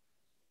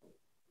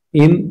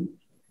in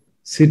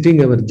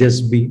sitting our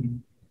just be.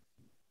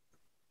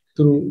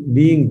 Through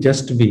being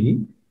just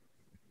be,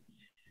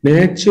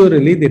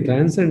 naturally the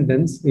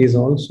transcendence is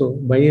also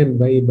by and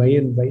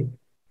by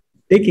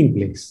taking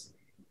place.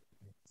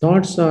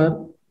 Thoughts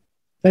are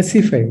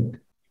pacified,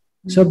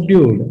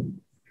 subdued.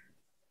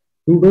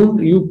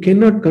 You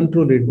cannot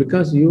control it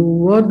because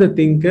you are the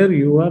thinker,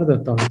 you are the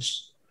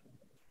thoughts.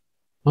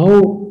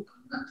 How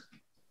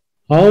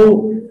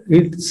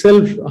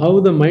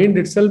the mind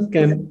itself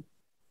can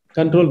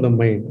control the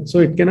mind. So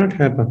it cannot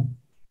happen.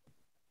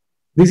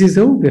 This is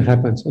how it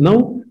happens.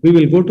 Now we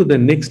will go to the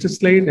next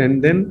slide, and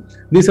then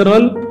these are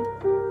all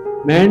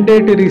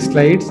mandatory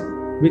slides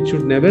which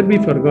should never be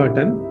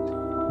forgotten.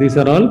 These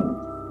are all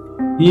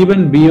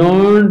even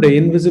beyond the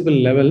invisible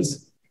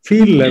levels,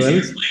 field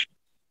levels,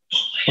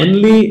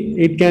 only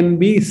it can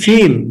be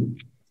seen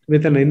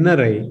with an inner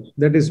eye.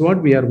 That is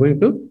what we are going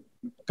to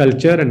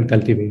culture and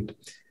cultivate.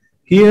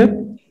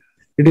 Here,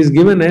 it is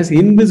given as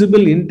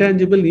invisible,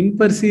 intangible,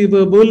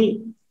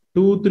 imperceivable,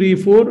 2, 3,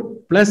 4,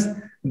 plus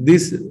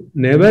this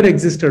never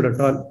existed at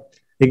all.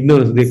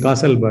 Ignores the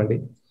causal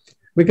body.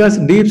 Because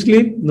deep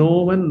sleep,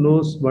 no one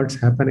knows what's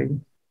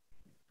happening.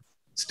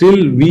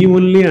 Still, we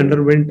only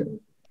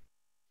underwent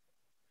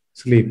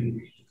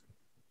sleep.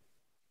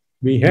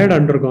 We had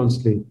undergone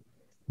sleep,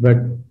 but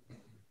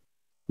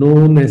no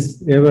one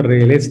has ever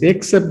realized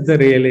except the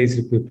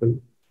realized people.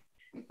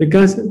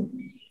 Because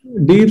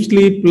deep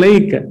sleep,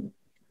 like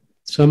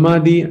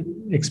samadhi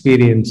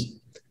experience,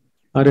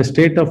 or a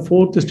state of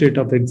fourth state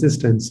of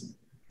existence,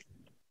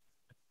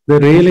 the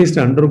realized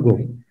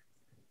undergo.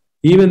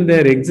 Even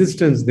their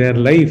existence, their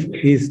life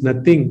is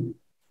nothing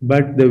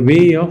but the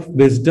way of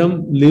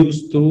wisdom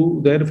lives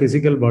through their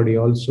physical body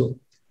also.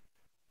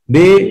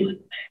 They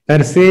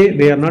per se,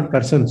 they are not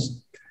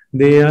persons.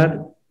 They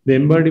are the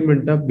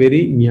embodiment of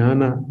very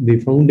jnana, the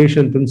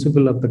foundation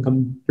principle of the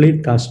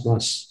complete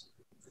cosmos.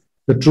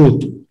 The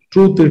truth.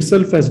 Truth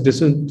itself has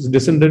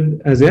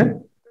descended as a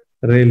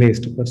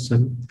realized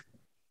person.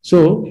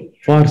 So,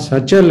 for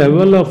such a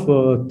level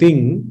of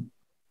thing,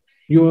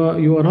 you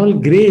are all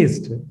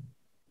graced.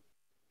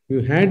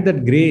 You had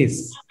that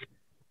grace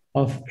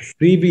of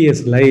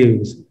previous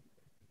lives.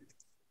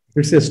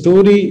 It's a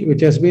story which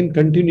has been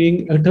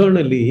continuing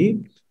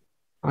eternally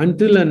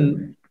until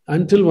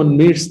one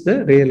meets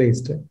the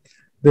realized.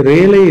 The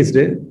realized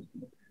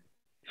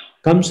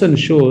comes and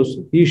shows,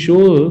 he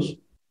shows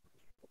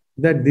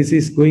that this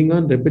is going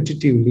on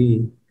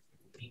repetitively.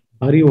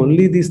 Are you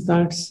only these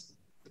thoughts?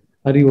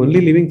 Are you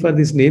only living for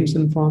these names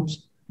and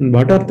forms? And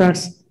what are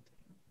thoughts?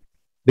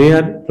 They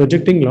are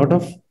projecting a lot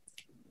of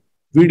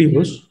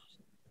videos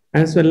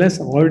as well as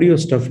audio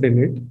stuffed in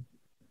it.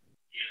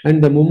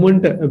 And the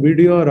moment a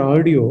video or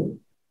audio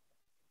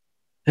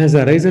has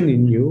arisen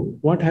in you,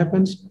 what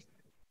happens?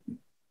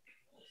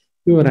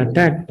 You are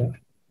attacked.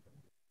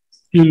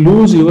 You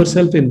lose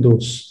yourself in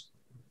those.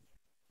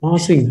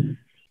 Passing.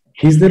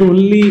 Is there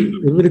only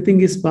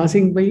everything is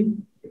passing by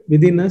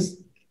within us?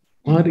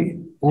 Or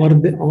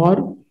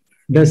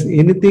does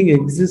anything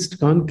exist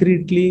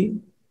concretely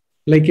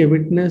like a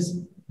witness?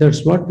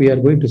 That's what we are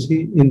going to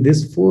see in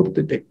this fourth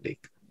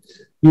technique.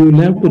 You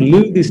will have to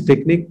live this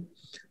technique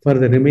for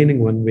the remaining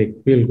 1 week.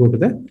 We will go to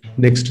the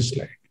next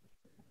slide.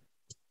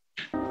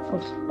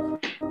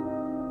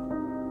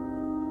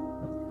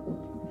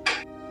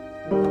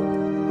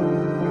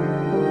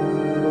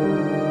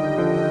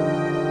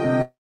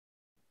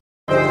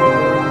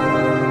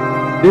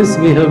 This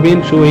we have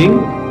been showing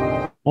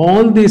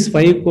all these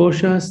 5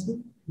 koshas,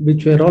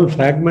 which were all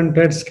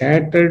fragmented,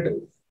 scattered,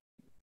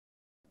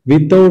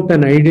 without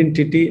an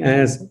identity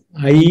as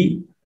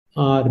I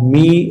or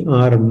me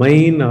or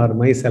mine or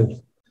myself.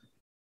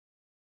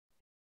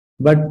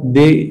 But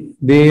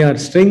they are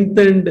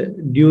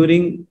strengthened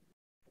during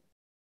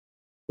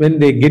when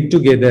they get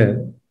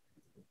together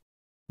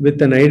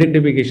with an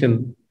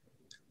identification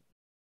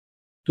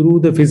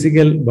through the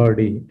physical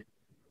body.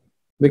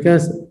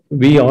 Because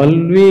we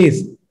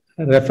always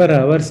refer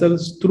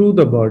ourselves through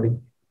the body,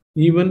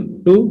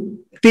 even to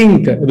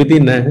think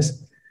within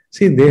us.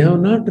 See, they have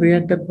not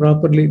reacted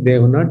properly. They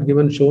have not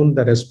shown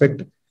the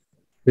respect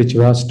which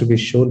was to be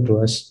shown to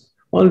us.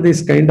 All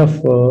this kind of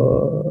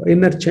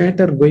inner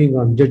chatter going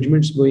on,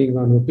 judgments going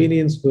on,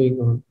 opinions going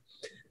on,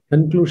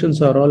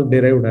 conclusions are all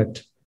derived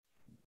at.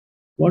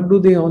 What do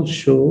they all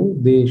show?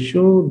 They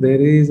show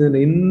there is an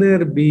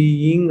inner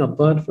being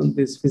apart from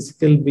this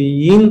physical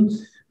being,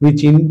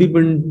 which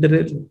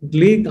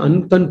independently,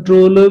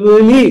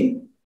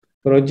 uncontrollably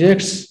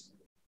projects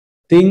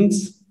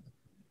things,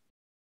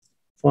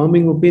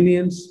 forming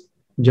opinions,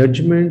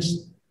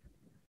 judgments,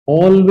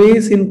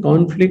 always in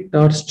conflict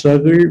or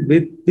struggle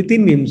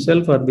within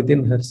himself or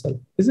within herself,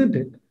 isn't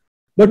it?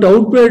 But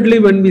outwardly,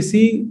 when we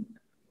see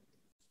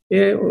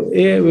a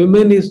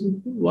woman is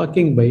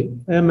walking by,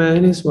 a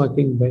man is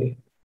walking by,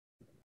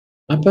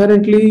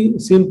 apparently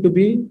seem to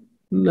be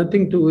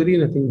nothing to worry,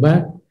 nothing,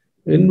 but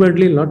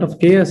inwardly a lot of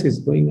chaos is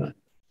going on.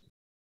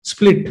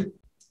 Split,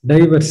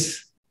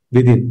 diverse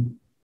within.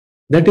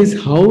 That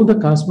is how the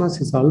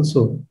cosmos is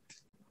also.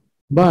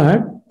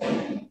 But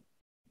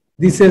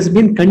this has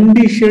been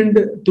conditioned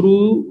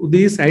through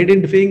this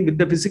identifying with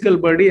the physical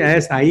body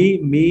as I,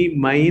 me,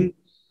 mine,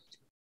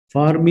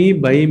 for me,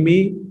 by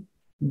me,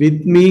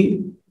 with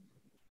me,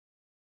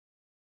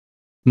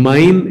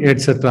 mine,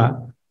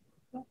 etc.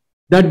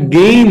 That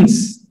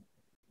gains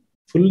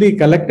fully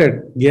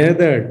collected,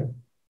 gathered,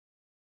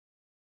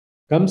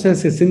 comes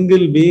as a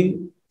single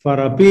being for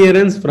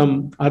appearance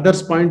from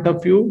others' point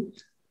of view.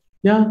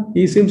 Yeah,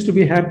 he seems to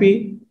be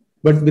happy,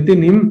 but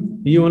within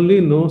him, he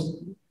only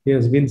knows he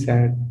has been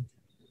sad.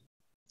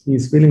 He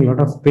is feeling a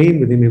lot of pain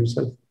within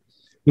himself.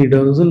 He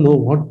doesn't know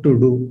what to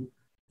do.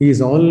 He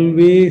is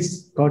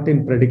always caught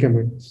in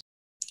predicaments.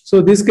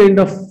 So this kind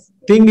of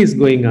thing is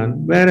going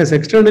on. Whereas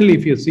externally,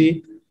 if you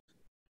see,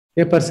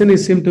 A person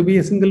is seen to be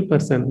a single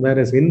person,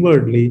 whereas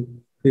inwardly,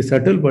 the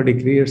subtle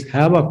body creates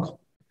havoc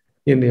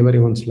in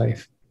everyone's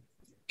life.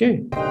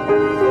 Okay.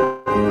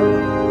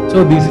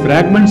 So these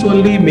fragments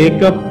only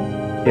make up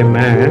a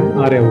man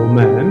or a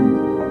woman,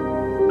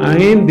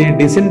 and they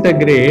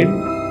disintegrate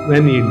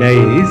when he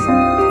dies.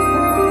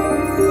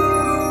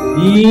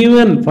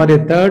 Even for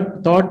a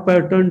third thought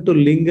pattern to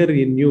linger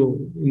in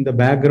you, in the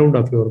background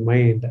of your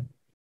mind,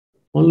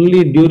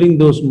 only during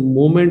those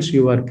moments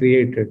you are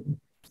created.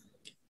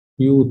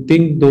 You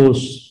think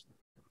those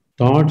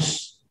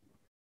thoughts,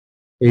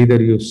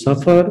 either you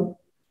suffer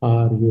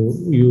or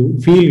you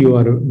feel you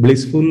are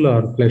blissful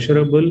or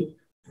pleasurable,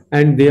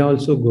 and they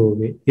also go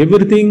away.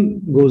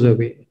 Everything goes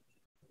away.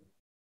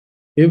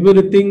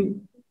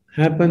 Everything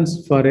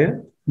happens for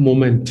a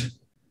moment,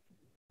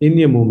 in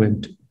a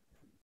moment.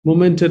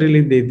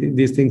 Momentarily,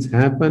 these things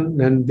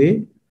happen and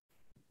they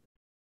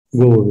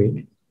go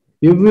away.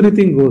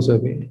 Everything goes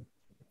away.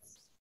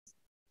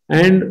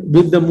 And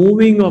with the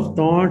moving of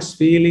thoughts,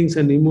 feelings,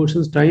 and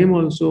emotions, time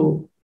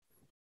also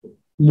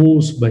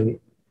moves by.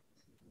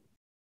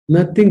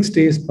 Nothing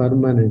stays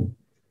permanent.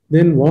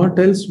 Then what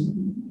else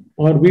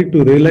are we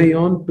to rely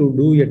on to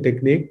do a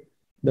technique?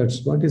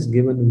 That's what is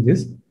given in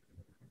this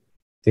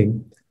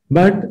thing.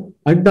 But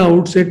at the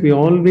outset, we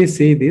always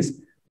say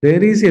this: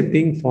 there is a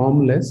thing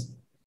formless,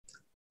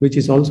 which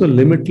is also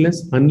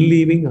limitless,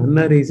 unleaving,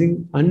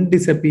 unarising,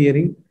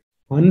 undisappearing,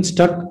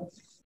 unstuck,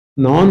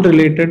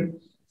 non-related,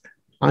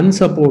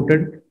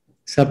 unsupported,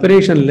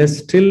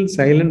 separationless, still,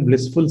 silent,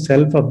 blissful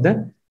self of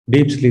the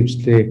deep sleep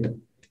state.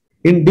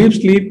 In deep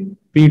sleep,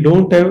 we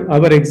don't have,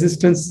 our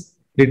existence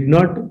did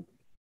not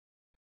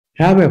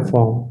have a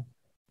form.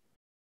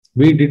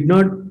 We did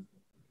not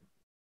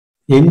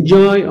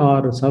enjoy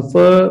or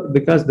suffer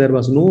because there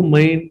was no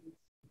mind,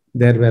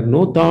 there were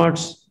no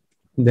thoughts,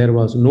 there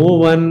was no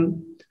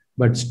one,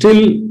 but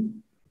still,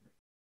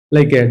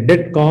 like a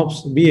dead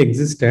corpse, we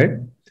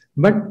existed,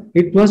 but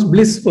it was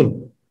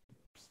blissful.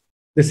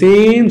 The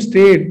same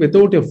state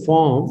without a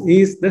form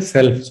is the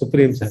self,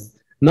 supreme self.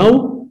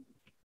 Now,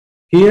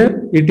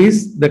 here it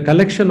is the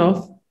collection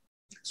of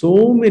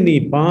so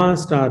many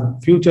past or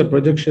future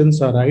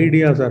projections or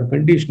ideas or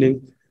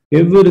conditioning,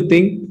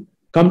 everything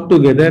come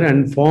together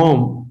and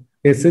form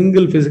a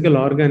single physical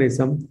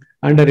organism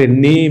under a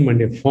name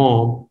and a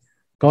form.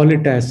 Call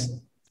it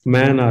as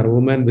man or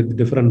woman with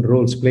different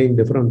roles, playing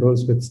different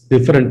roles with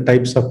different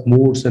types of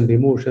moods and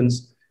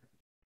emotions.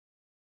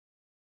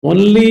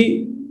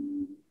 Only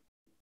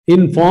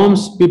in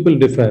forms people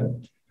differ,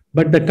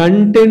 but the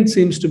content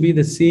seems to be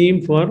the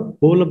same for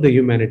whole of the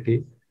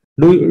humanity.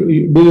 Do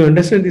you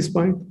understand this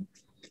point?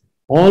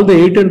 All the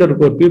 800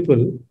 crore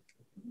people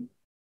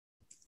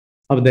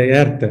of the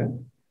earth,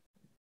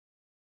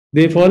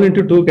 they fall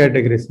into two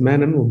categories,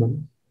 man and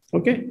woman.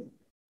 Okay?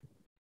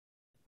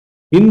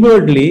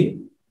 Inwardly,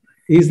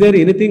 is there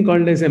anything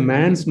called as a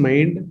man's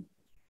mind,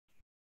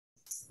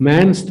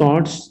 man's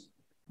thoughts,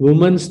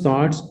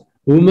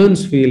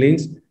 woman's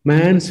feelings,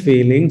 man's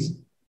feelings?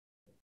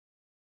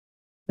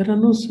 There are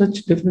no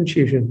such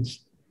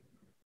differentiations.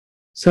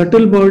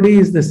 Subtle body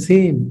is the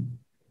same.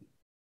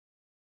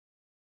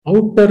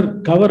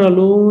 Outer cover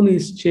alone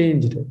is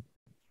changed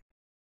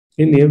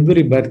in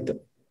every birth.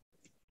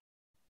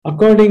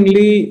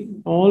 Accordingly,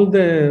 all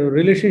the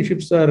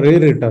relationships are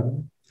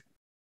rewritten.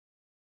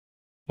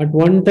 At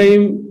one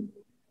time,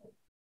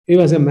 he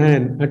was a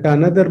man. At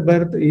another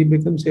birth, he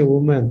becomes a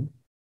woman.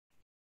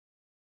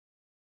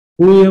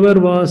 Whoever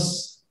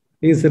was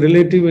his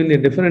relative in a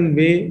different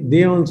way,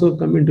 they also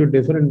come into a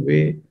different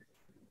way.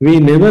 We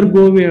never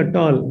go away at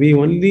all. We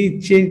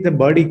only change the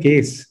body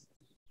case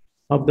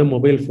of the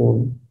mobile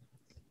phone.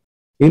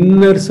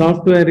 Inner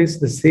software is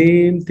the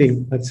same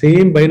thing, the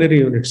same binary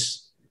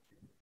units.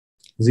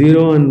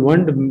 0 and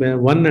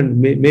 1 and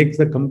makes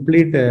the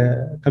complete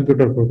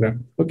computer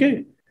program.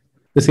 Okay?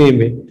 The same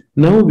way.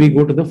 Now we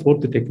go to the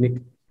fourth technique.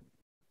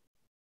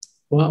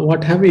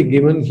 What have we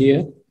given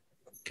here?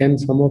 Can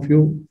some of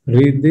you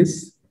read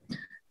this?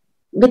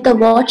 With a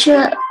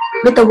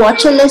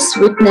watcherless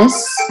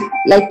witness,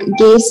 like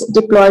gaze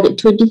deployed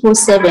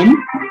 24/7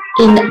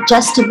 in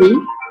just to be,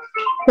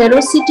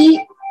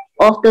 ferocity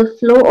of the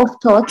flow of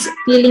thoughts,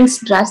 feelings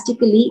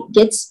drastically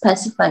gets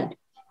pacified.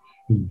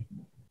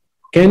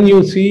 Can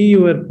you see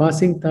your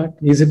passing thought?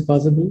 Is it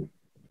possible?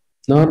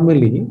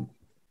 Normally,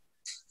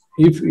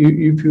 if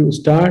you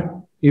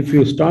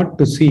start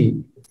to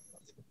see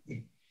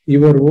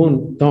your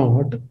own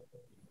thought,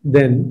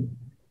 then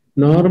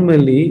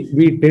normally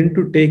we tend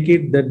to take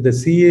it that the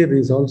seer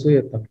is also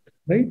a thought,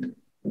 right?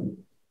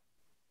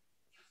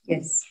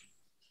 Yes.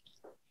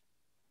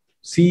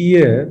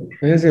 Seer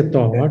as a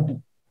thought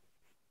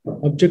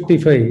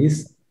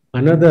objectifies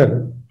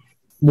another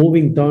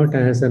moving thought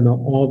as an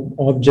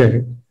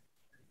object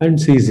and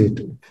sees it.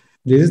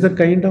 This is the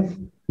kind of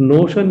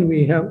notion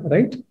we have,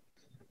 right?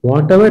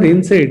 Whatever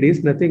inside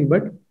is nothing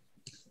but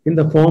in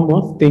the form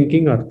of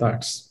thinking or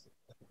thoughts.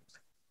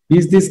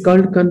 Is this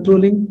called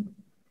controlling?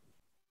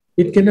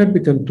 It cannot be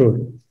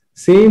controlled.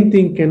 Same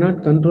thing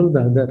cannot control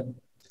the other.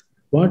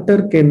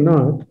 Water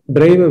cannot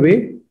drive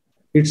away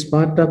It's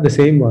part of the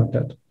same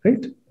water,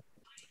 right?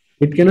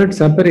 It cannot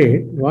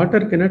separate.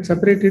 Water cannot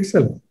separate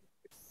itself.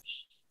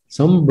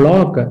 Some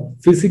block,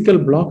 physical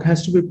block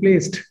has to be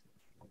placed.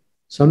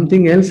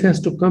 Something else has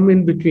to come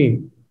in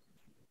between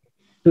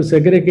to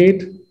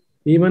segregate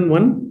even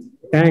one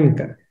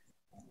tank.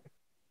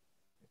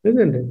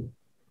 Isn't it?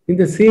 In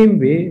the same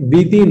way,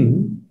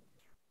 within,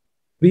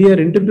 we are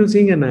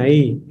introducing an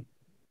I,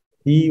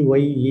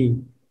 E-Y-E.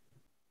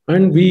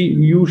 And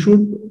you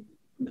should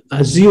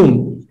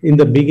assume in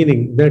the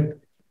beginning that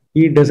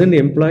he doesn't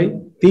employ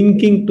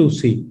thinking to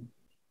see.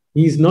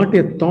 He is not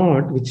a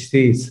thought which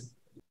says.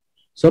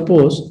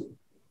 Suppose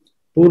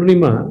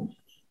Purnima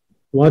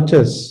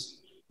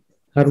watches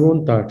her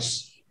own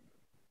thoughts.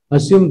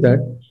 Assume that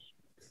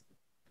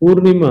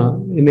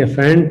Purnima in a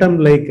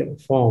phantom-like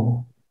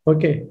form,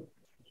 okay,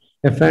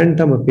 a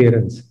phantom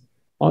appearance,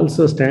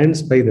 also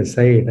stands by the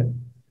side,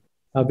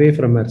 away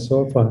from her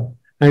sofa,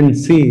 and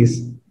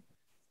sees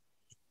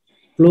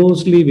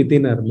closely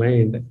within her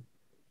mind,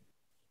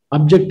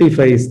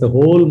 objectifies the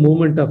whole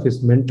movement of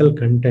his mental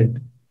content,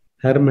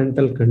 her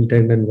mental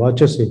content, and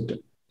watches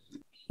it.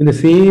 In the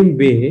same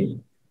way,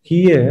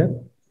 here,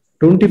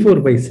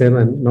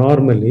 24/7,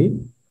 normally,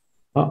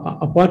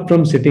 apart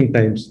from sitting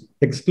times,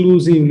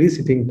 exclusively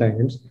sitting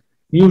times,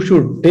 you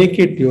should take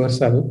it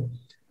yourself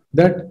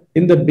that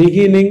in the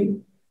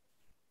beginning,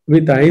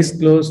 with eyes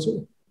closed,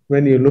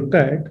 when you look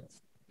at,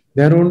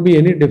 there won't be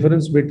any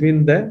difference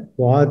between the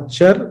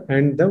watcher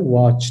and the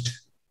watched.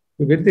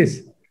 You get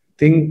this?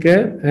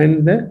 Thinker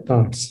and the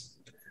thoughts.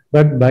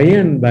 But by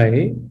and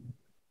by,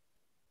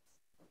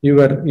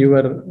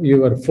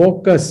 your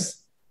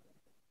focus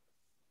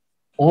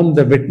on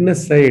the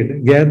witness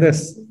side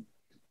gathers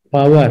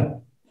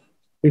power.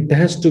 It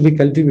has to be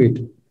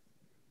cultivated.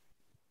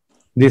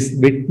 This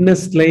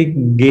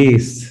witness-like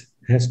gaze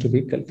has to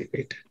be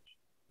cultivated.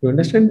 You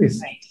understand this?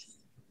 Right.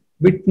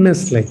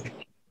 Witness-like.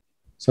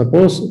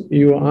 Suppose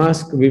you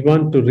ask, we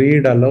want to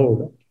read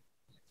aloud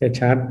a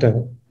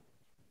chapter,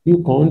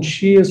 you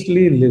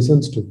consciously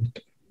listens to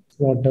it,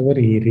 whatever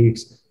he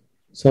reads.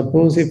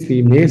 Suppose if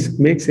he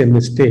makes a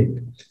mistake,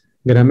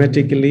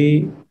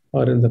 grammatically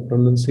or in the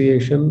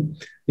pronunciation,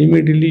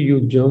 immediately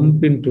you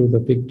jump into the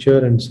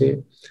picture and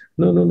say,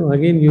 no,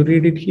 again you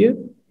read it here.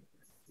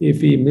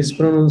 If he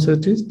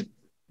mispronounces it,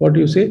 what do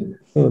you say?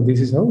 Oh, this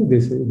is how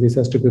this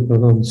has to be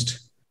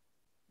pronounced.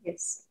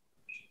 Yes.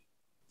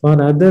 For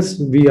others,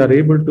 we are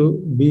able to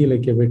be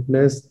like a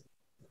witness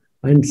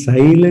and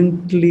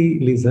silently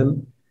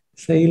listen,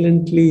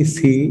 silently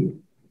see,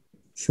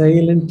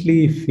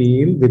 silently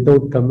feel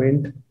without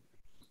comment.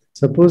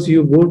 Suppose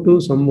you go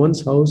to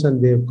someone's house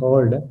and they have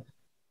called,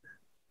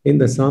 in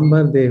the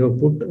sambar they have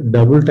put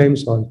double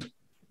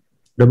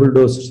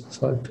dose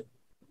salt.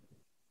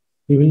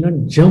 You will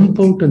not jump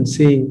out and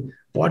saying,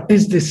 what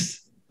is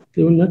this?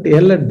 You will not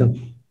yell at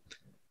them.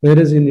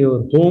 Whereas in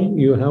your home,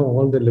 you have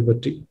all the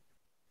liberty.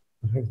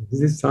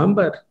 This is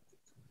sambar.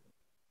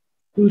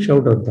 You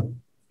shout at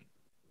them.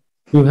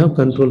 You have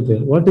control there.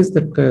 What is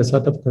that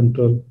sort of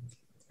control?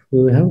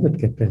 You have that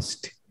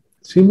capacity.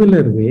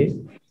 Similar way,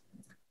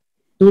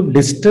 to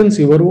distance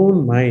your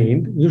own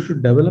mind, you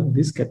should develop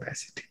this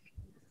capacity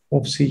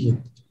of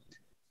seeing.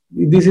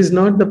 This is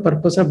not the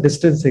purpose of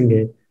distancing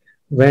it.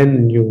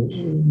 When you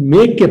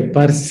make a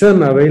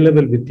person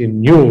available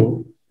within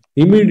you,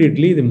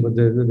 immediately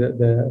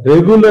the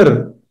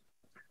regular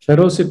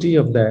ferocity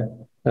of the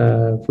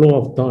flow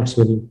of thoughts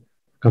will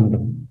come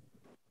down.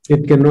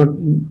 It cannot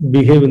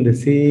behave in the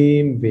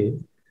same way.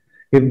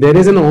 If there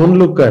is an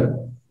onlooker,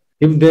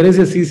 if there is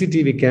a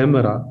CCTV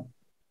camera,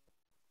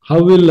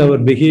 how will our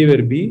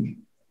behavior be?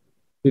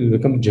 It will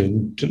become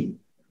gentle.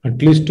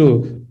 At least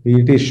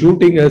it is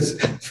shooting us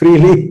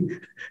freely.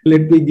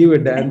 Let me give a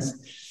dance.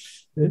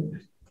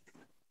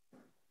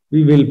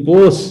 We will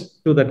pose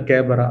to that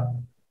camera.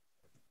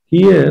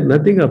 Here,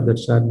 nothing of that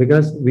sort,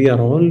 because we are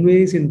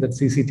always in that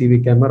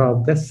CCTV camera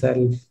of the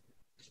self.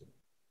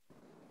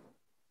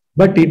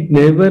 But it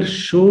never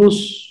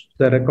shows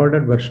the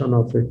recorded version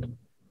of it.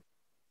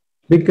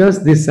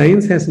 Because the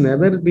science has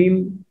never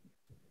been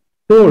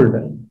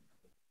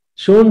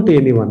shown to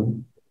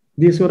anyone.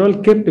 These were all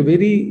kept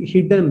very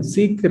hidden,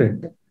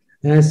 secret,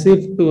 as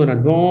if to an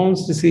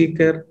advanced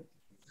seeker,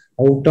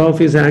 out of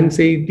his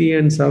anxiety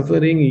and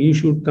suffering, he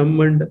should come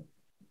and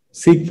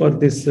seek for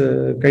this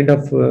kind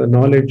of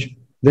knowledge.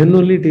 Then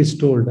only it is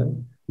told.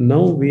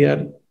 Now we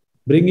are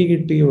bringing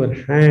it to your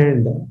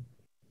hand,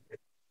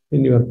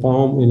 in your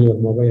palm, in your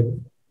mobile,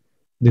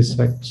 these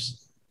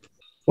facts.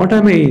 What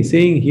am I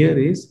saying here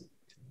is,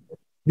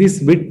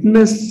 this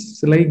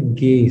witness-like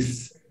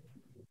gaze,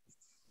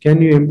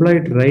 can you employ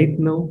it right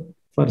now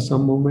for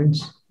some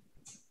moments?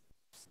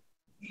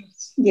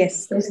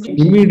 Yes.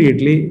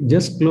 Immediately,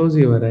 just close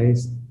your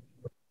eyes.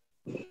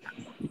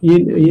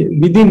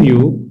 Within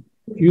you,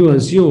 you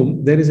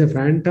assume there is a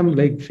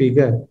phantom-like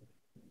figure.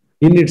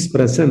 In its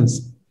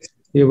presence,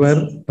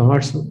 your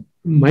thoughts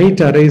might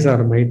arise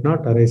or might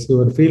not arise.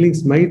 Your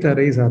feelings might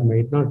arise or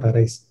might not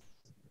arise.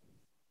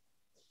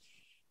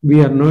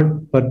 we are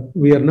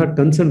not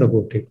concerned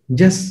about it.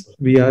 Just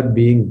we are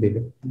being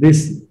there.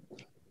 This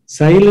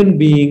silent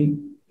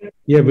being,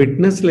 a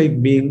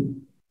witness-like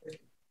being,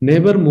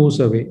 never moves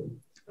away.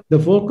 The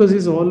focus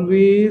is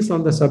always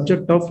on the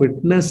subject of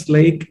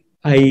witness-like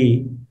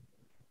I,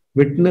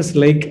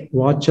 witness-like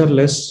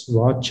watcher-less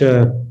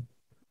watcher,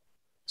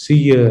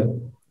 seer,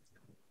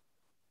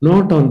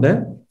 not on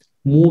the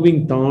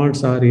moving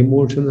thoughts or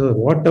emotions or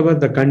whatever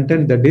the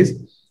content that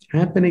is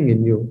happening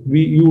in you.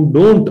 You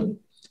don't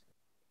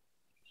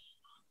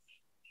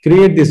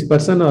create this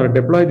person or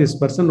deploy this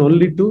person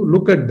only to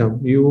look at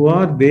them. You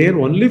are there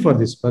only for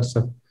this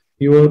person.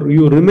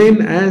 You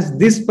remain as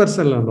this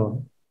person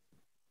alone.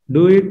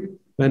 Do it.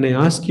 When I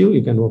ask you,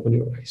 you can open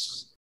your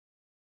eyes.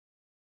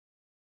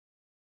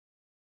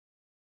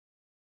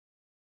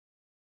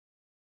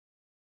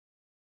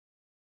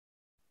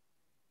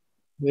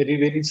 Very,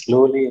 very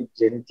slowly and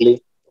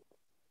gently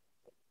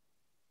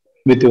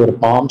with your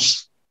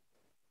palms,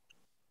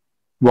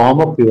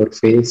 warm up your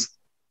face,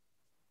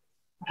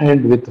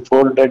 and with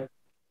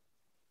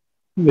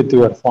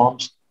your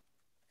palms,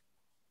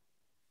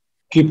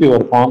 keep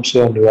your palms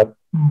on your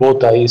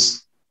both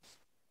eyes.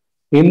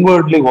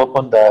 Inwardly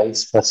open the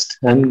eyes first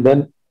and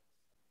then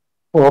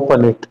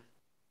open it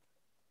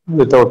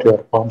without your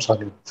palms on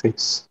your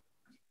face.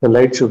 The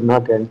light should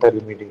not enter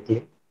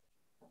immediately.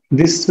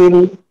 This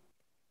will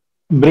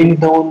bring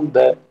down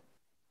the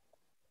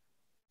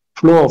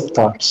flow of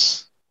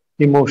thoughts,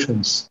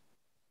 emotions.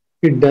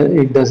 It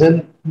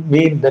doesn't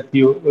mean that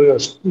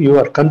you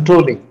are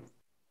controlling,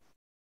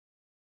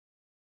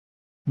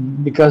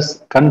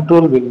 because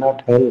control will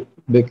not help,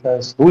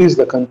 because who is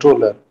the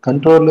controller?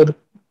 Controller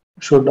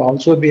should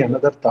also be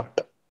another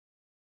thought,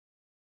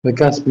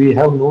 because we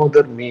have no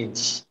other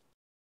means.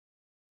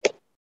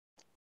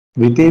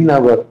 Within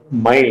our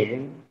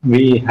mind,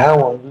 we have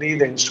only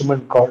the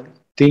instrument called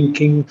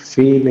thinking,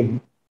 feeling,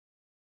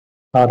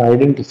 or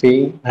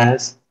identifying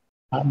as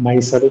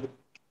myself,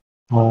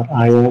 or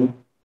I am,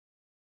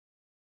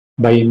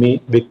 by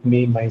me, with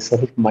me,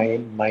 myself,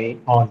 mine, my,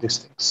 all these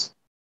things.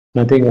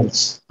 Nothing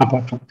else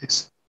apart from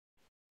this.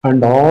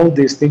 And all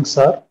these things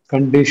are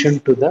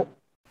conditioned to the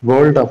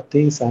world of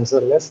things as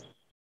well as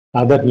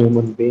other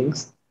human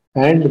beings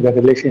and the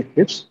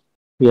relationships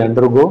we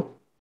undergo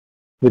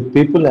with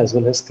people as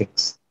well as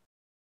things.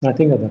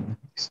 Nothing other than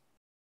this.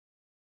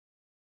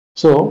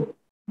 So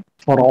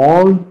for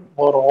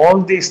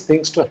all these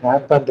things to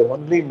happen, the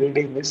only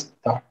medium is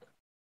thought.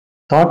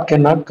 Thought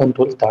cannot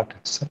control thought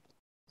itself.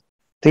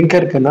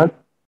 Thinker cannot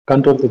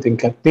control the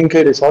thinker. Thinker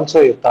is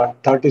also a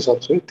thought. Thought is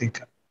also a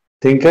thinker.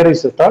 Thinker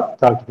is a thought.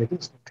 Thought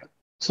is thinker.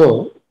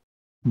 So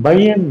by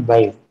and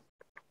by,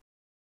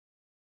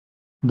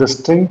 the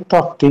strength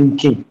of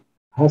thinking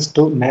has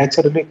to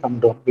naturally come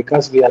down,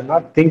 because we are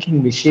not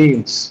thinking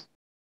machines.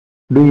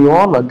 Do you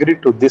all agree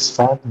to this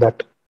fact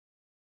that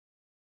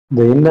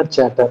the inner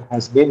chatter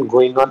has been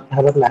going on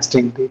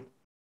everlastingly?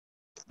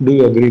 Do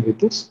you agree with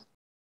this?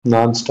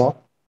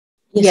 Non-stop.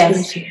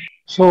 Yes.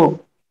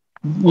 So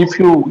if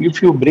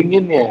you bring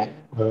in a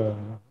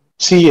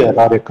seer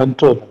or a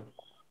controller,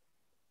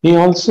 he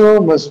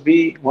also must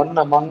be one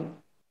among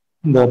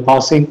the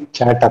passing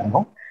chatter,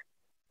 no?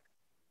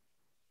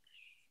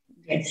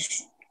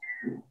 Yes.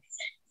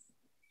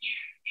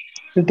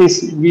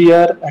 We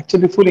are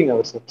actually fooling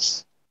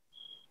ourselves.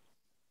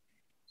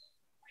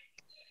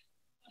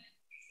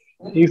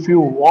 If you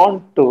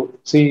want to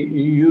see,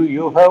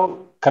 you have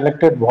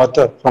collected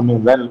water from a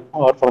well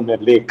or from a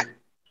lake.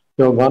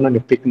 You have gone on a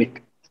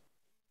picnic.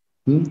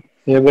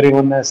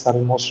 Everyone has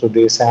almost,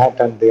 they sat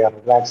and they are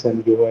relaxed,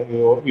 and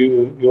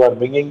you are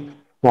bringing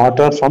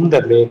water from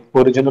the lake,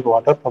 original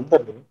water from the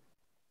lake,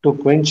 to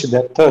quench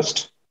their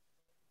thirst.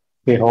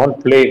 They all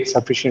played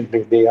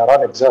sufficiently. They are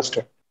all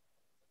exhausted.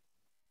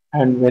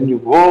 And when you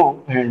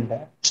go and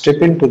step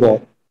into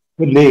the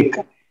lake,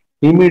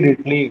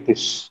 immediately it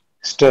is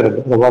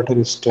stirred. The water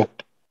is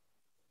stirred.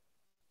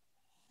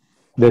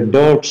 The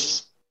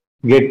dirts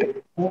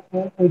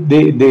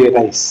they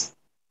rise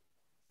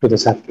to the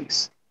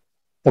surface.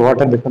 The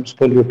water becomes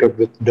polluted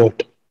with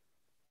dirt.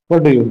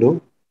 What do?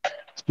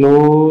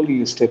 Slowly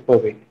you step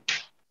away.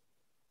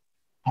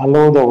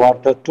 Allow the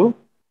water to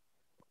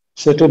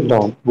settle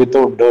down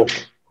without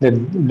dirt.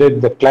 Then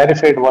let the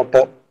clarified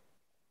water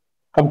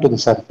come to the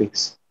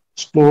surface.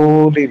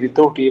 Slowly,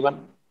 without even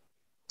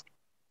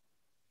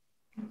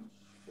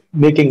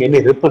making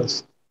any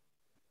ripples.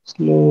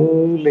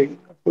 Slowly,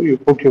 you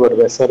put your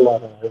vessel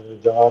or a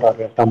jar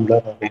or a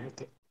tumbler or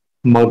anything,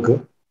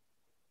 mug,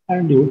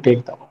 and you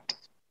take the water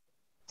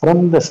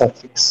from the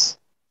surface.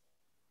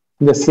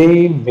 In the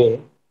same way,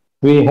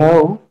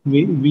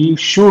 we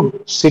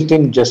should sit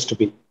in just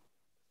be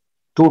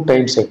 2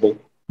 times a day,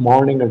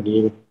 morning and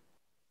evening.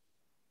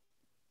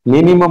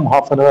 Minimum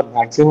half an hour,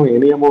 maximum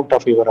any amount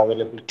of your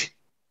availability.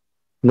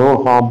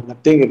 No harm,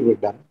 nothing will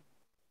be done.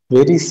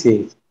 Very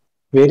safe,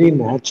 very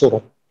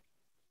natural.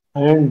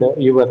 And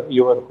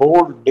your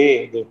whole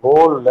day, the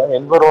whole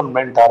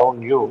environment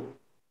around you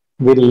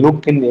will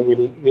give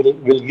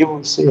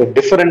a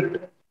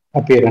different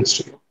appearance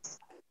to you.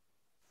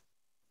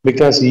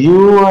 because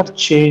you are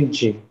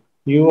changing,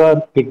 you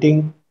are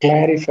getting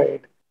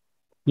clarified,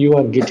 you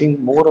are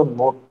getting more and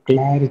more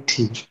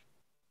clarity.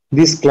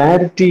 This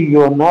clarity,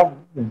 you are not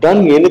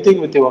done anything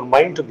with your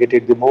mind to get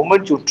it. The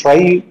moment you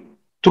try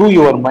through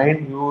your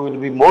mind, you will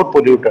be more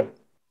polluted.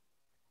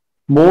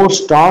 More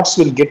stars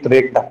will get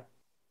raked up.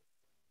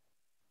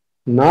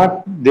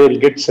 Not they will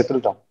get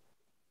settled down.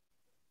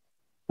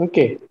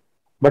 Okay.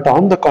 But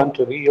on the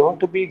contrary, you have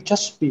to be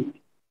just be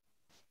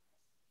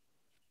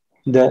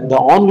the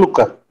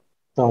onlooker,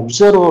 the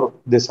observer,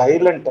 the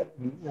silent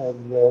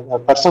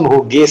the person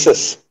who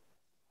gazes,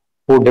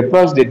 who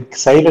deploys the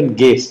silent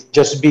gaze,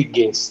 just be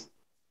gaze.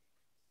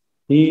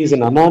 He is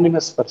an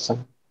anonymous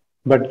person,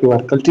 but you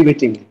are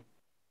cultivating him.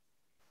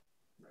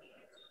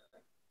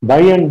 By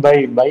and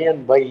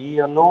by, he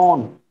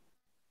alone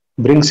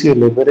brings you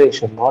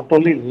liberation. Not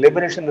only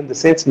liberation in the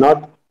sense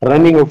not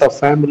running out of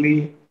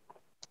family,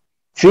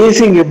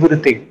 facing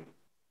everything.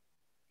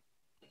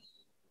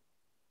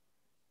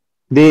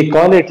 They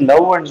call it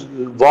love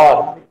and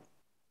war.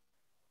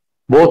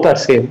 Both are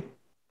same,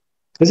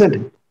 isn't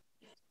it?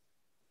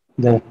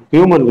 The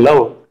human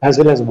love as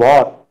well as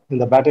war in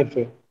the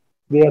battlefield,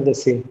 they are the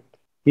same.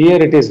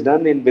 Here it is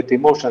done in with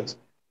emotions.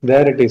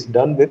 There it is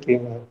done with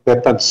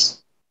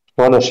weapons,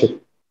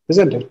 ownership,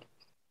 isn't it?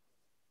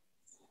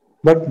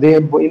 But they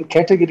in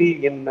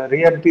category, in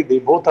reality, they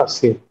both are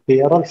same.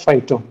 They are all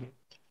fight only.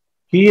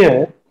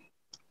 Here,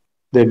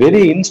 the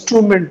very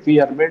instrument we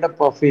are made up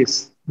of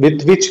is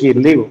with which we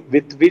live,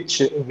 with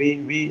which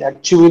we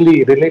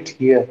actually relate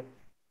here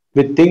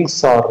with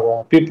things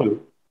or people,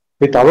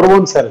 with our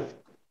own self.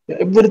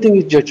 Everything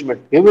is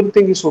judgment,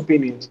 everything is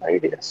opinions,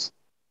 ideas.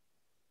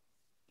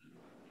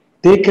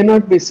 They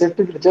cannot be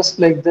settled just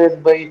like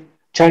that by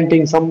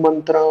chanting some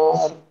mantra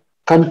or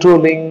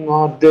controlling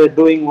or they're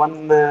doing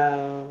one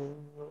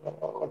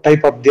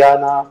type of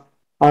dhyana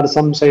or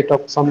some sort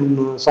of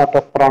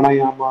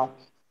pranayama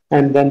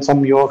and then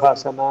some yoga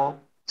asana,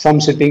 some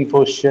sitting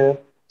posture,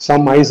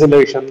 some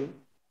isolation,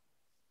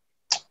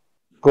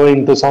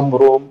 going to some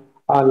room,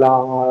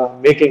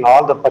 making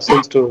all the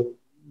persons to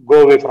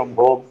go away from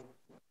home.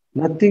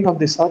 Nothing of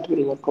the sort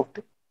will work out.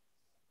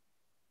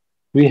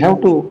 We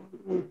have to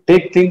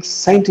take things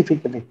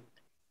scientifically.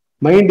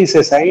 Mind is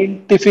a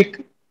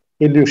scientific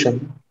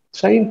illusion.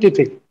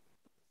 Scientific.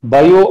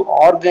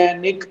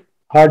 Bioorganic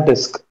hard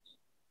disk.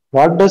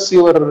 What does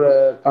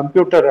your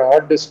computer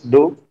hard disk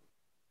do?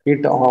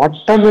 It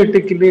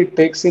automatically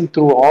takes in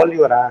through all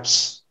your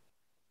apps,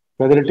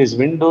 whether it is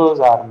Windows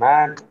or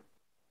Mac.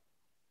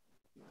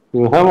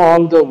 You have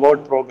all the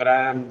Word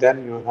program,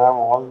 then you have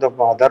all the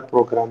other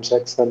programs,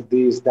 Excel,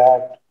 these,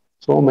 that,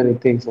 so many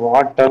things.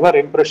 Whatever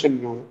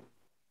impression you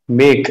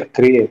make,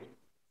 create,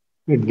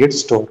 it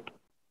gets stored.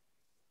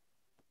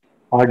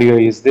 Audio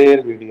is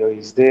there, video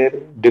is there,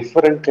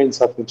 different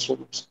kinds of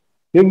instruments.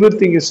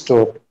 Everything is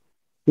stored.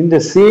 In the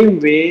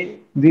same way,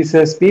 this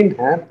has been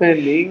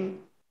happening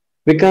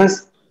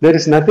because there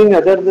is nothing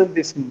other than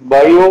this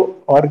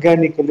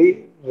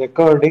bioorganically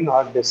recording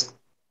hard disk.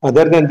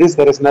 Other than this,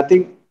 there is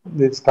nothing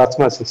this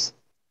cosmos is.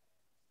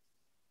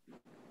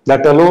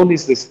 That alone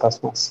is this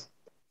cosmos.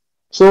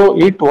 So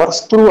it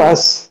works through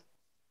us.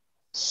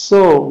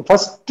 So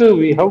first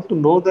we have to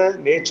know the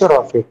nature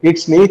of it.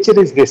 Its nature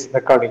is this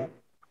recording.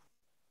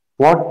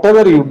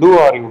 Whatever you do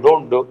or you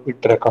don't do,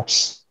 it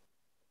records.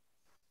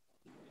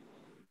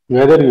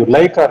 Whether you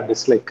like or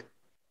dislike,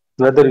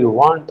 whether you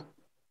want,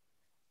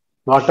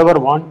 whatever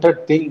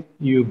wanted thing,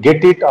 you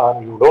get it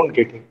or you don't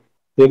get it.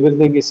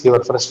 Everything is,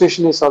 your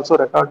frustration is also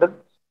recorded,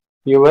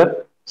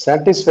 your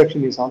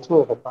satisfaction is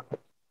also recorded.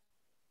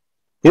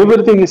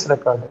 Everything is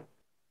recorded.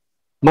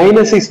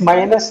 Minus is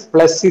minus,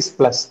 plus is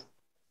plus.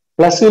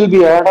 Plus will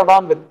be added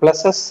on with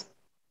pluses,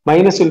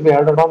 minus will be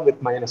added on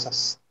with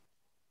minuses.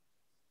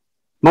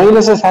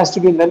 Minuses has to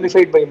be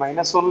nullified by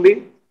minus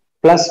only,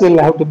 plus will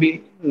have to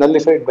be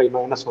nullified by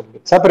minus only.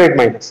 Separate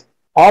minus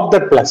of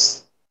that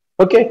plus.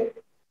 Okay.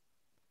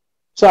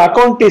 So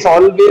account is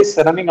always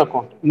running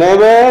account.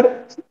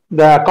 Never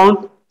the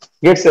account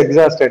gets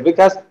exhausted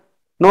because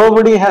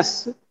nobody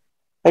has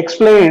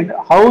explained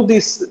how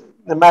this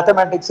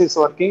mathematics is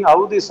working,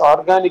 how this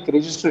organic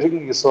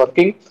registering is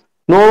working.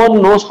 No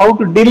one knows how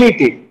to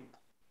delete it.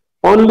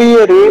 Only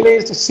a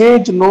realized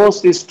sage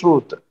knows this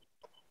truth.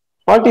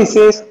 What he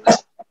says,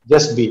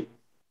 just be.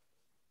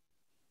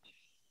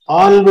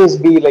 Always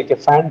be like a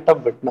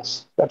phantom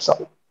witness. That's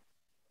all.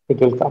 It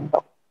will come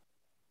down.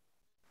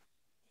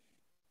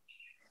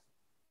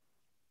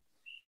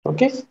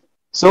 Okay.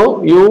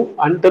 So you,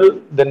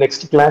 until the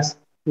next class,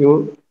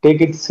 you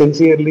take it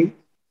sincerely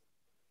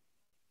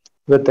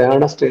with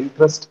earnest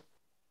interest.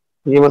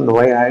 Even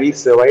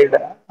eyes wide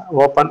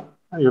open,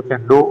 you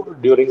can do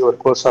during your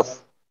course of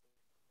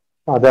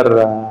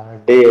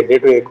other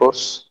day-to-day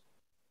course.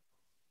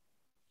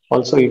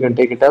 Also, you can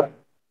take it up.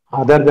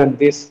 Other than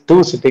these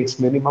 2 sittings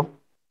minimum,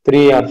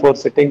 3 or 4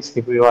 sittings,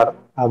 if you are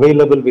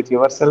available with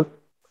yourself,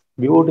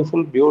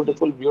 beautiful,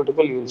 beautiful,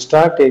 beautiful. You will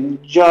start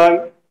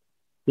enjoying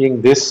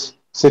these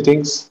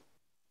sittings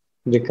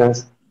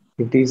because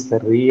it is the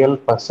real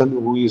person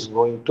who is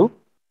going to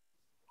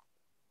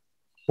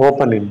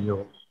open in you,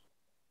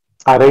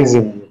 arise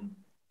in you.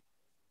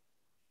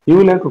 You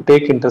will have to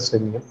take interest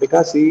in him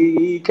because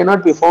he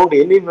cannot be found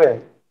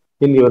anywhere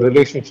in your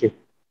relationship,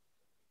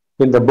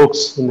 in the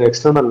books, in the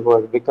external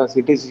world, because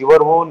it is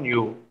your own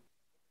you.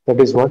 That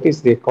is what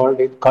is they call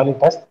it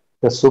as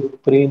the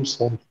supreme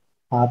self,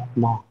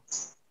 Atma.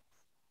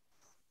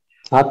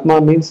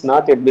 Atma means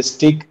not a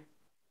mystic,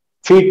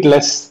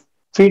 feetless,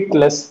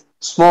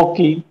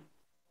 smoky,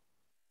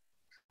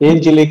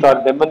 angelic or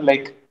demon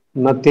like,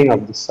 nothing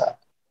of this sort.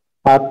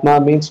 Atma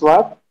means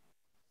what?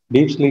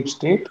 Deep sleep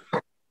state.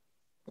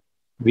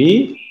 We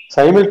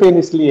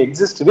simultaneously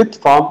exist with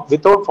form,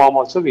 without form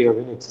also we have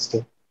been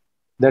existing.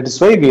 That is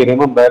why we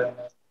remember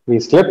we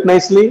slept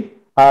nicely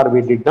or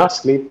we did not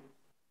sleep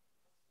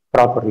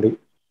properly.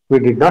 We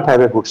did not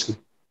have a good sleep.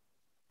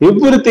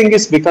 Everything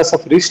is because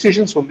of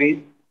restrictions only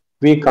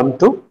we come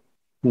to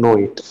know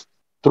it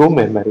through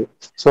memory.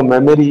 So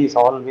memory is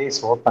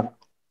always open.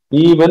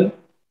 Even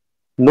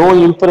no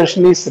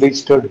impression is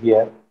registered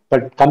here,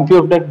 but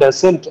computer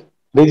doesn't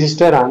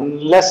register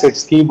unless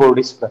its keyboard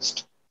is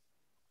pressed.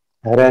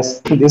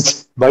 Whereas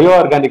this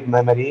bioorganic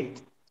memory,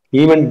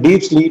 even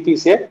deep sleep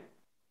is a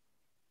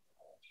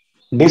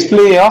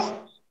display of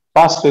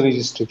past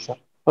registration.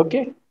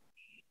 Okay.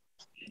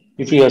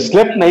 If you have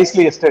slept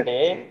nicely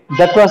yesterday,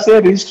 that was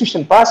a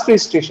registration. Past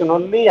registration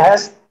only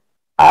has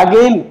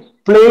again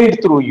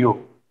played through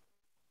you.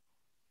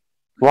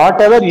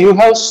 Whatever you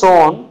have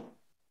sown,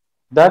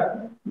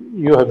 that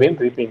you have been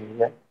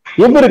reaping.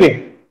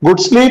 Everything. Good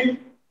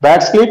sleep,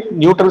 bad sleep,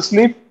 neutral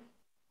sleep,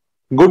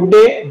 good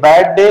day,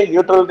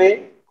 neutral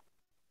day,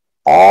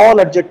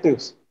 all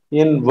adjectives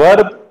in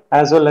verb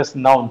as well as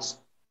nouns.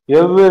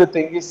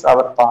 Everything is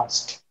our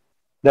past.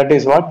 That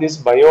is what this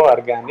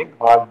bioorganic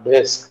hard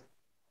disk.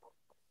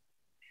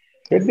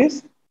 Get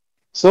this?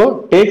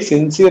 So take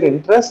sincere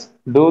interest,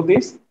 do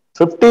these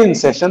 15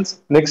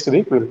 sessions. Next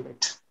week we'll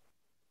meet.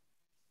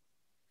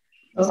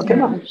 Okay,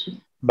 ma'am.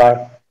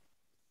 Bye.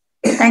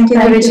 Thank you,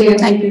 Guruji.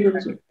 Thank you,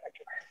 Guruji.